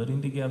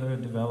 putting together a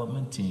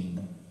development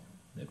team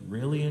that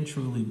really and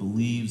truly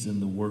believes in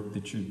the work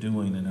that you're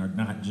doing and are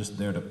not just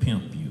there to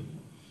pimp you.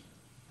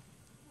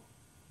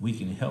 We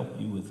can help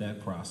you with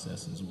that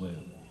process as well.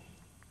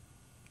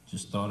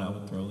 Just thought I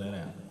would throw that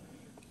out.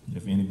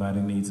 If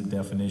anybody needs a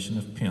definition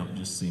of pimp,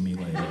 just see me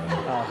later.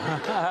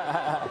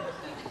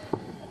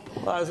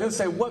 Well, I was going to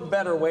say, what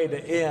better way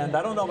to end?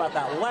 I don't know about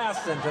that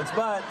last sentence,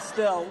 but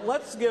still,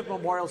 let's give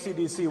Memorial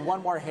CDC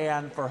one more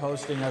hand for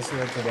hosting us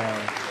here today.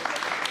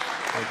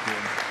 Thank you.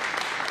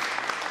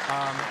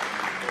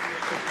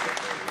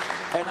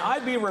 And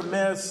I'd be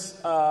remiss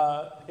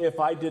if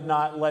I did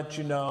not let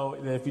you know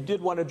that if you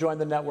did want to join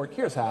the network,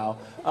 here's how.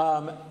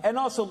 And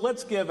also,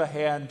 let's give a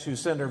hand to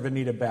Senator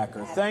Vanita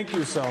Becker. Thank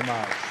you so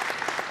much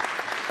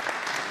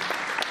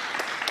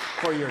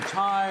for your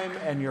time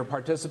and your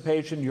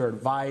participation, your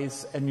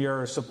advice, and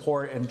your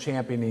support and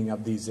championing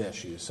of these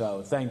issues.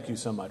 So thank you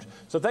so much.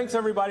 So thanks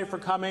everybody for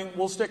coming.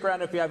 We'll stick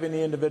around if you have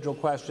any individual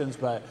questions,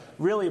 but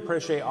really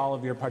appreciate all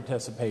of your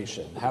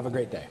participation. Have a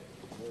great day.